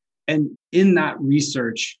decisions. And in that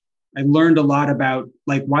research, I learned a lot about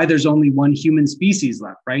like why there's only one human species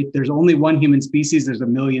left, right? There's only one human species. There's a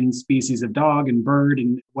million species of dog and bird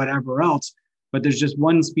and whatever else, but there's just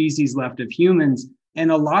one species left of humans. And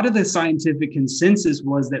a lot of the scientific consensus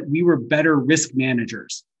was that we were better risk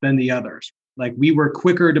managers than the others. Like we were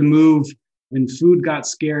quicker to move when food got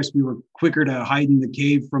scarce. We were quicker to hide in the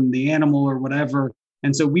cave from the animal or whatever.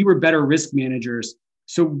 And so we were better risk managers.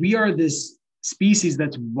 So we are this species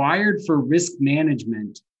that's wired for risk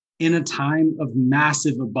management in a time of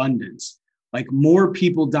massive abundance. Like more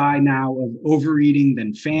people die now of overeating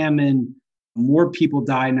than famine. More people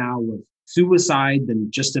die now of suicide than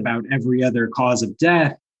just about every other cause of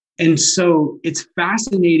death. And so it's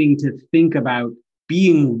fascinating to think about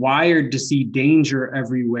being wired to see danger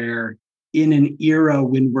everywhere in an era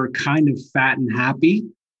when we're kind of fat and happy.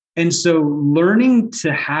 And so learning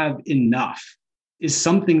to have enough is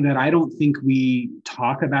something that I don't think we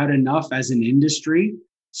talk about enough as an industry,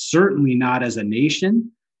 certainly not as a nation,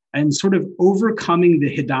 and sort of overcoming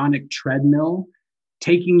the hedonic treadmill.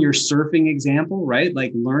 Taking your surfing example, right?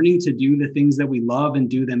 Like learning to do the things that we love and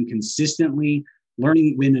do them consistently,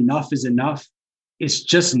 learning when enough is enough. It's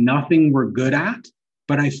just nothing we're good at.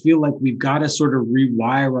 But I feel like we've got to sort of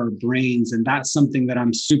rewire our brains. And that's something that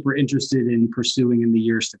I'm super interested in pursuing in the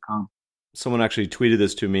years to come. Someone actually tweeted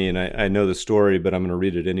this to me, and I know the story, but I'm going to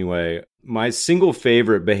read it anyway. My single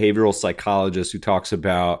favorite behavioral psychologist who talks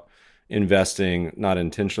about investing, not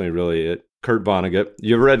intentionally really, Kurt Vonnegut.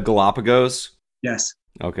 You ever read Galapagos? Yes.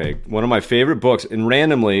 Okay. One of my favorite books, and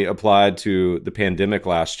randomly applied to the pandemic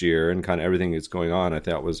last year and kind of everything that's going on, I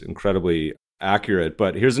thought was incredibly accurate.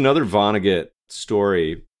 But here's another Vonnegut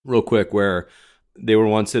story real quick where they were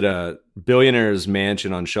once at a billionaire's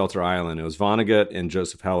mansion on Shelter Island. It was Vonnegut and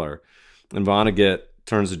Joseph Heller. And Vonnegut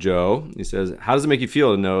turns to Joe. He says, "How does it make you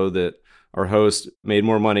feel to know that our host made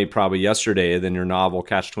more money probably yesterday than your novel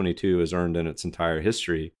Catch-22 has earned in its entire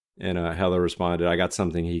history?" And Heller responded, "I got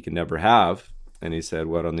something he can never have." And he said,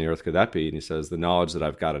 "What on the earth could that be?" And he says, "The knowledge that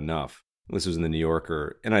I've got enough." This was in the New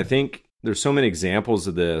Yorker. And I think there's so many examples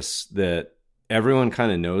of this that everyone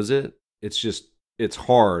kind of knows it. It's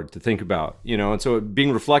hard to think about, and so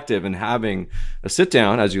being reflective and having a sit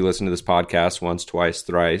down as you listen to this podcast once, twice,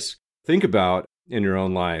 thrice, think about in your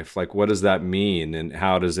own life, like, what does that mean? And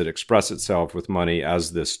how does it express itself with money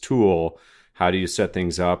as this tool? How do you set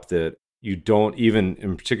things up that you don't, even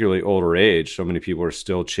in particularly older age, so many people are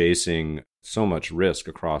still chasing so much risk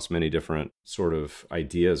across many different sort of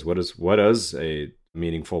ideas. What does a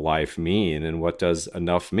meaningful life mean? And what does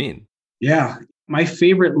enough mean? Yeah. My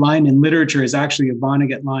favorite line in literature is actually a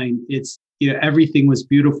Vonnegut line. It's, everything was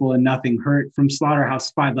beautiful and nothing hurt, from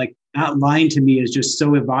Slaughterhouse-Five. Like that line to me is just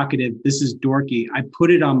so evocative. This is dorky. I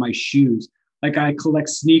put it on my shoes. Like I collect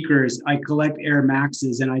sneakers, I collect Air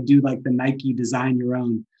Maxes, and I do like the Nike Design Your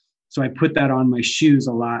Own. So I put that on my shoes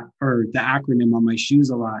a lot, or the acronym on my shoes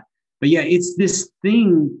a lot. But yeah, it's this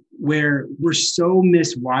thing where we're so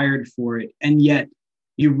miswired for it. And yet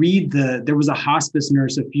you read there was a hospice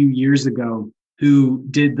nurse a few years ago who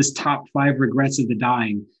did this top 5 regrets of the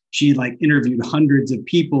dying. She like interviewed hundreds of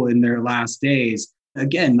people in their last days.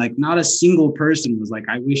 Again, like not a single person was like,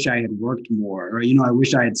 "I wish I had worked more," or, "I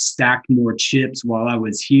wish I had stacked more chips while I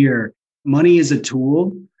was here." Money is a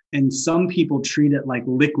tool, and some people treat it like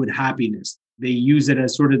liquid happiness. They use it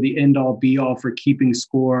as sort of the end all be all for keeping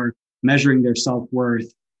score, measuring their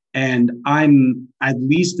self-worth. And I'm at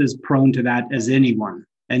least as prone to that as anyone.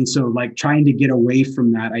 And so like trying to get away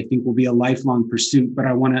from that, I think will be a lifelong pursuit, but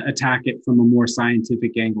I want to attack it from a more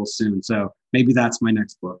scientific angle soon. So maybe that's my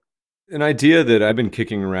next book. An idea that I've been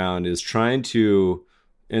kicking around is trying to,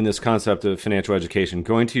 in this concept of financial education,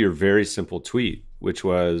 going to your very simple tweet which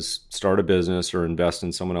was start a business or invest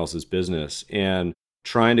in someone else's business, and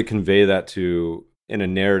trying to convey that in a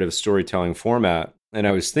narrative storytelling format. And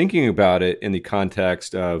I was thinking about it in the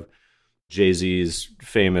context of Jay-Z's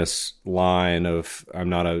famous line of, I'm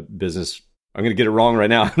going to get it wrong right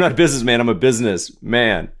now. I'm not a businessman, I'm a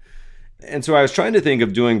businessman. And so I was trying to think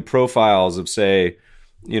of doing profiles of, say,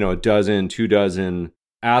 a dozen, 2 dozen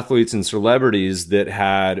athletes and celebrities that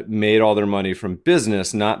had made all their money from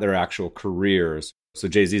business, not their actual careers. So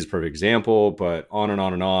Jay-Z is a perfect example, but on and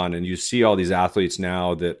on and on. And you see all these athletes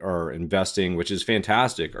now that are investing, which is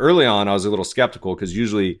fantastic. Early on, I was a little skeptical because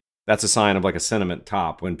usually that's a sign of like a sentiment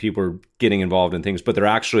top when people are getting involved in things, but they're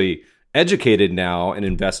actually educated now and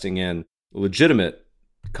investing in legitimate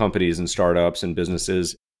companies and startups and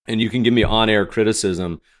businesses. And you can give me on-air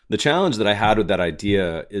criticism. The challenge that I had with that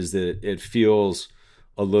idea is that it feels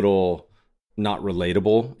a little not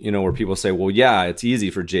relatable, where people say, well, yeah, it's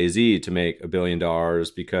easy for Jay-Z to make $1 billion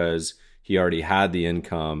because he already had the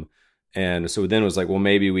income. And so then it was like, well,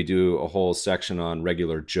 maybe we do a whole section on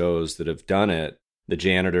regular Joes that have done it, the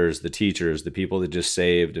janitors, the teachers, the people that just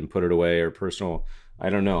saved and put it away, or personal. I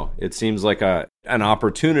don't know. It seems like an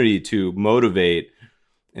opportunity to motivate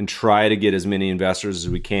and try to get as many investors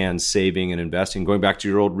as we can saving and investing. Going back to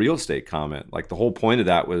your old real estate comment, like the whole point of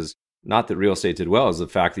that was not that real estate did well, is the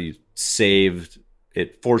fact that you saved,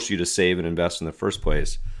 it forced you to save and invest in the first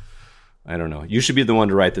place. I don't know. You should be the one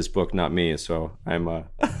to write this book, not me. So I'm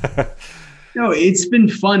No, it's been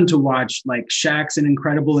fun to watch. Like Shaq's an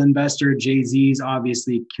incredible investor. Jay-Z's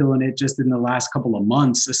obviously killing it just in the last couple of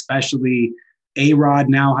months, especially A-Rod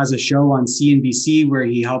now has a show on CNBC where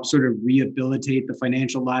he helps sort of rehabilitate the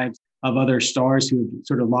financial lives of other stars who have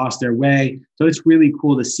sort of lost their way. So it's really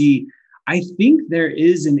cool to see. I think there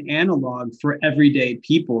is an analog for everyday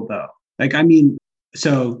people, though.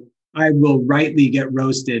 So I will rightly get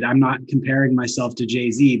roasted. I'm not comparing myself to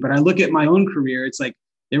Jay-Z, but I look at my own career. It's like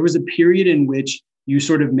there was a period in which you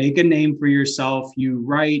sort of make a name for yourself, you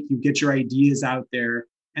write, you get your ideas out there,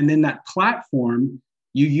 and then that platform,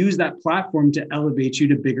 you use that platform to elevate you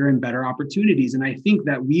to bigger and better opportunities. And I think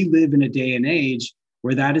that we live in a day and age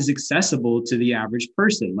where that is accessible to the average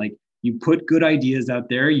person. Like you put good ideas out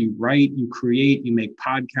there, you write, you create, you make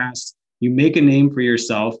podcasts, you make a name for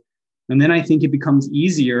yourself. And then I think it becomes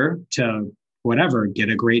easier to get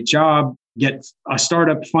a great job, get a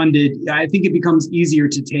startup funded. I think it becomes easier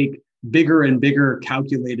to take bigger and bigger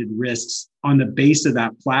calculated risks on the base of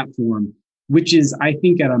that platform, which is, I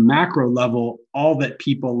think, at a macro level, all that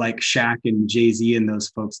people like Shaq and Jay-Z and those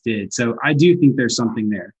folks did. So I do think there's something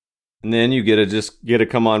there. And then you get to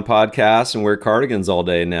come on podcasts and wear cardigans all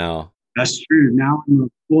day now. That's true. Now I'm a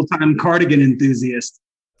full-time cardigan enthusiast.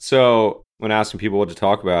 So when asking people what to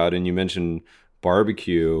talk about, and you mentioned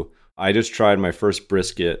barbecue, I just tried my first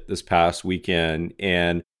brisket this past weekend.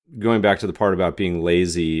 And going back to the part about being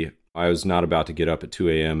lazy, I was not about to get up at 2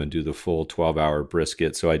 a.m. and do the full 12-hour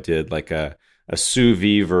brisket. So I did like a sous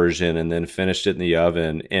vide version and then finished it in the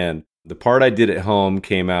oven. And the part I did at home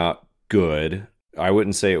came out good. I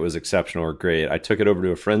wouldn't say it was exceptional or great. I took it over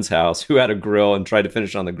to a friend's house who had a grill and tried to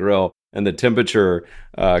finish on the grill. And the temperature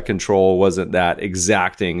control wasn't that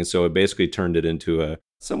exacting. So it basically turned it into a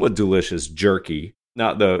somewhat delicious jerky,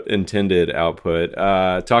 not the intended output.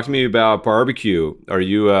 Talk to me about barbecue. Are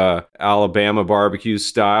you Alabama barbecue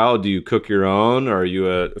style? Do you cook your own? Are you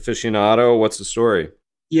a aficionado? What's the story?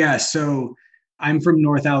 Yeah, so I'm from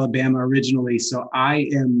North Alabama originally. So I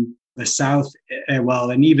am the South,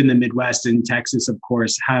 and even the Midwest and Texas, of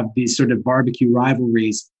course, have these sort of barbecue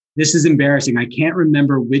rivalries. This is embarrassing. I can't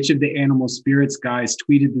remember which of the Animal Spirits guys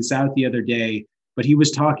tweeted this out the other day, but he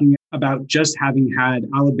was talking about just having had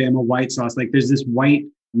Alabama white sauce. Like there's this white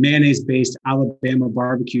mayonnaise-based Alabama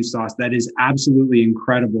barbecue sauce that is absolutely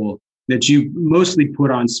incredible that you mostly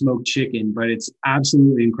put on smoked chicken, but it's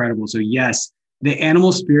absolutely incredible. So yes, the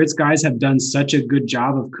Animal Spirits guys have done such a good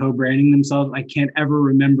job of co-branding themselves. I can't ever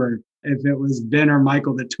remember if it was Ben or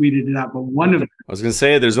Michael that tweeted it out, but one of them. I was going to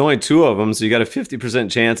say there's only 2 of them, so you got a 50%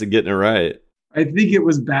 chance of getting it right. I think it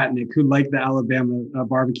was Batnick who liked the Alabama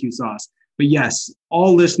barbecue sauce. But yes,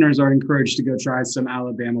 all listeners are encouraged to go try some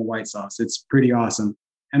Alabama white sauce. It's pretty awesome.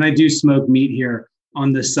 And I do smoke meat here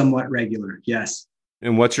on the somewhat regular. Yes.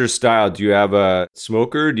 And what's your style? Do you have a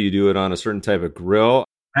smoker? Do you do it on a certain type of grill?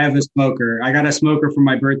 I have a smoker. I got a smoker for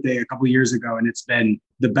my birthday a couple of years ago, and it's been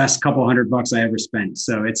the best couple $100 I ever spent.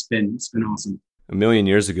 So it's been awesome. A million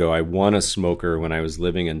years ago, I won a smoker when I was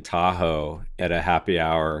living in Tahoe at a happy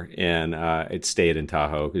hour, and it stayed in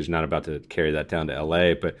Tahoe because you're not about to carry that down to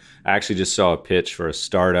LA. But I actually just saw a pitch for a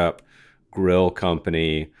startup grill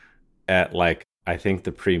company at I think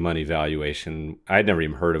the pre-money valuation, I'd never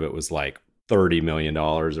even heard of it, was like $30 million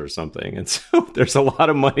or something. And so there's a lot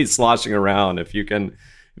of money sloshing around if you can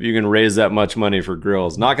raise that much money for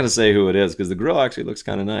grills. Not going to say who it is because the grill actually looks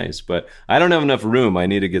kind of nice, but I don't have enough room. I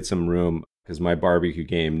need to get some room because my barbecue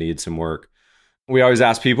game needs some work. We always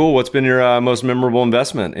ask people, what's been your most memorable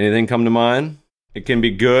investment? Anything come to mind? It can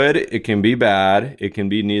be good. It can be bad. It can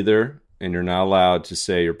be neither. And you're not allowed to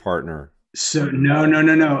say your partner. So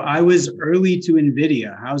no. I was early to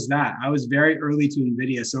NVIDIA. How's that? I was very early to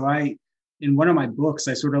NVIDIA. So in one of my books,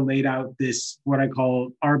 I sort of laid out this, what I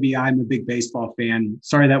call RBI. I'm a big baseball fan.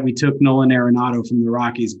 Sorry that we took Nolan Arenado from the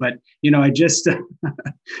Rockies, but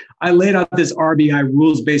I laid out this RBI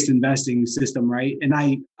rules-based investing system, right? And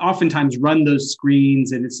I oftentimes run those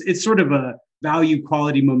screens, and it's sort of a value,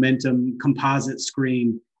 quality, momentum composite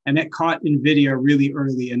screen. And it caught NVIDIA really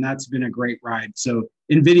early, and that's been a great ride. So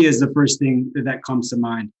NVIDIA is the first thing that comes to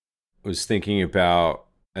mind. I was thinking about,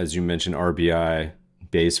 as you mentioned, RBI,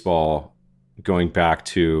 baseball, going back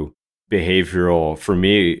to behavioral. For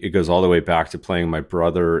me, it goes all the way back to playing my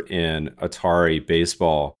brother in Atari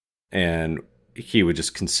baseball, and he would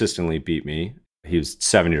just consistently beat me. He was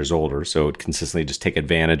 7 years older, so would consistently just take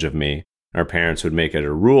advantage of me. Our parents would make it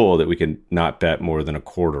a rule that we could not bet more than a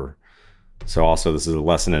quarter. So also, this is a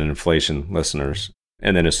lesson in inflation, listeners.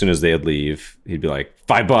 And then as soon as they'd leave, he'd be like,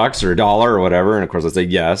 $5 or $1 or whatever. And of course, I'd say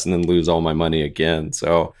yes, and then lose all my money again.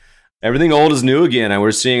 So everything old is new again. And we're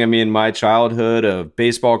seeing, my childhood of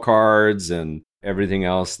baseball cards and everything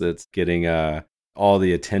else that's getting all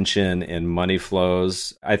the attention and money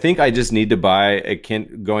flows. I think I just need to buy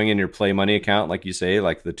going in your Play Money account, like you say,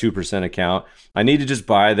 like the 2% account. I need to just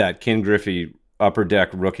buy that Ken Griffey Upper Deck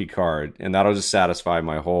rookie card, and that'll just satisfy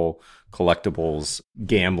my whole collectibles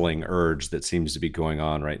gambling urge that seems to be going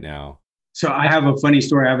on right now. So I have a funny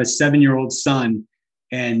story. I have a 7-year-old son,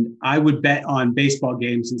 and I would bet on baseball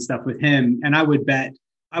games and stuff with him. And I would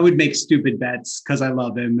make stupid bets because I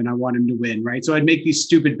love him and I want him to win, right? So I'd make these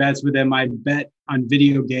stupid bets with him. I'd bet on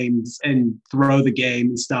video games and throw the game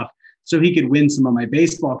and stuff so he could win some of my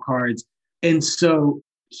baseball cards. And so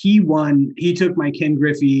he won. He took my Ken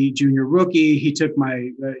Griffey Jr. rookie. He took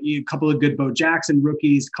my a couple of good Bo Jackson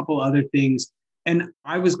rookies, a couple other things. And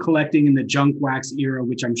I was collecting in the junk wax era,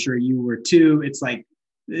 which I'm sure you were too. It's like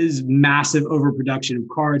this massive overproduction of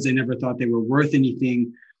cards. I never thought they were worth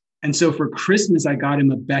anything. And so for Christmas, I got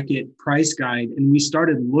him a Beckett price guide, and we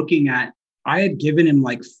started looking at, I had given him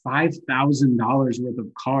like $5,000 worth of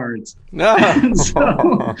cards. No. And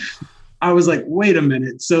so I was like, wait a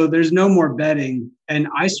minute. So there's no more betting. And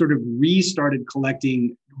I sort of restarted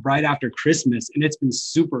collecting right after Christmas, and it's been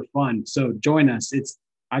super fun. So join us.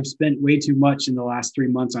 I've spent way too much in the last 3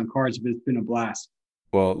 months on cards, but it's been a blast.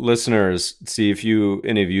 Well, listeners, see if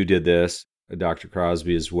any of you did this, Dr.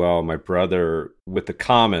 Crosby as well. My brother, with the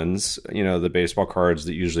commons, the baseball cards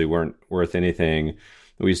that usually weren't worth anything,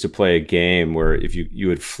 we used to play a game where if you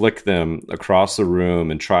would flick them across the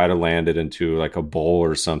room and try to land it into like a bowl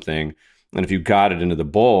or something. And if you got it into the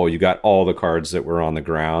bowl, you got all the cards that were on the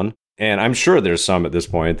ground. And I'm sure there's some at this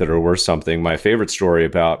point that are worth something. My favorite story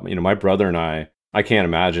about, my brother and I can't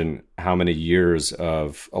imagine how many years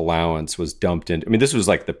of allowance was dumped in. This was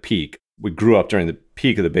like the peak. We grew up during the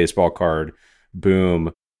peak of the baseball card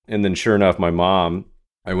boom. And then sure enough, my mom,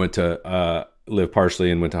 I went to live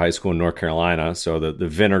partially and went to high school in North Carolina. So the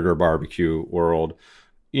vinegar barbecue world,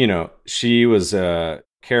 she was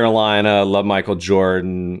Carolina, loved Michael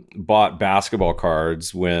Jordan, bought basketball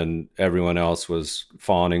cards when everyone else was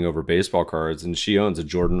fawning over baseball cards. And she owns a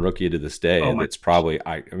Jordan rookie to this day. And it's probably,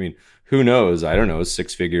 who knows? I don't know,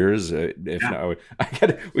 6 figures. We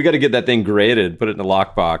got to get that thing graded, put it in a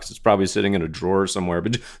lockbox. It's probably sitting in a drawer somewhere.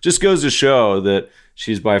 But just goes to show that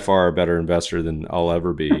she's by far a better investor than I'll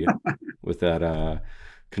ever be with that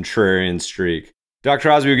contrarian streak. Dr.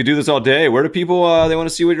 Crosby, we could do this all day. Where do people, they want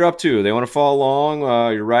to see what you're up to? They want to follow along,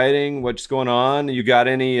 you're writing, what's going on? You got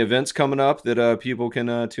any events coming up that people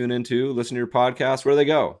can tune into, listen to your podcast? Where do they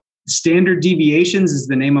go? Standard Deviations is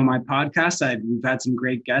the name of my podcast. We've had some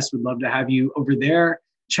great guests. Would love to have you over there.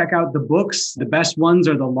 Check out the books. The best ones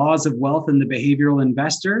are The Laws of Wealth and The Behavioral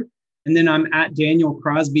Investor. And then I'm at Daniel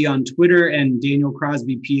Crosby on Twitter and Daniel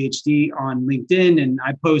Crosby PhD on LinkedIn. And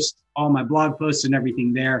I post all my blog posts and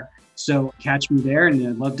everything there. So catch me there, and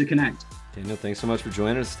I'd love to connect. Daniel, thanks so much for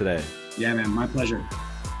joining us today. Yeah, man, my pleasure.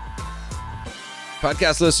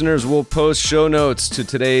 Podcast listeners will post show notes to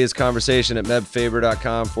today's conversation at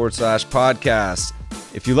mebfaber.com/podcast.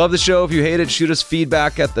 If you love the show, if you hate it, shoot us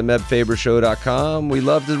feedback at themebfabershow.com. We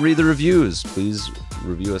love to read the reviews. Please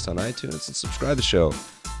review us on iTunes and subscribe to the show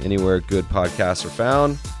anywhere good podcasts are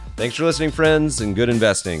found. Thanks for listening, friends, and good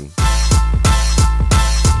investing.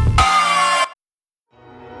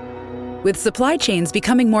 With supply chains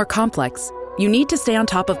becoming more complex, you need to stay on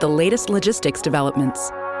top of the latest logistics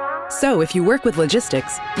developments. So if you work with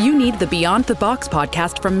logistics, you need the Beyond the Box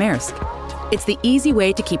podcast from Maersk. It's the easy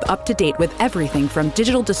way to keep up to date with everything from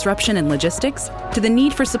digital disruption in logistics to the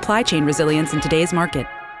need for supply chain resilience in today's market.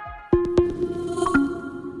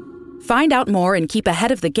 Find out more and keep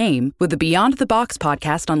ahead of the game with the Beyond the Box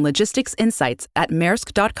podcast on logistics insights at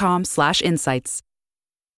maersk.com/insights.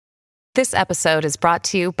 This episode is brought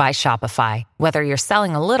to you by Shopify. Whether you're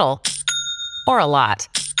selling a little or a lot,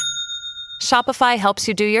 Shopify helps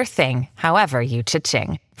you do your thing, however you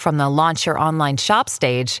cha-ching. From the launch your online shop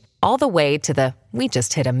stage, all the way to the we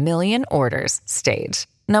just hit 1 million orders stage.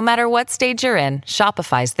 No matter what stage you're in,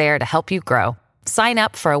 Shopify's there to help you grow. Sign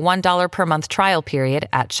up for a $1 per month trial period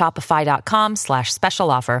at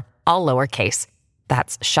shopify.com/special offer, all lowercase.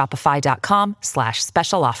 That's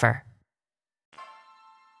shopify.com/special offer.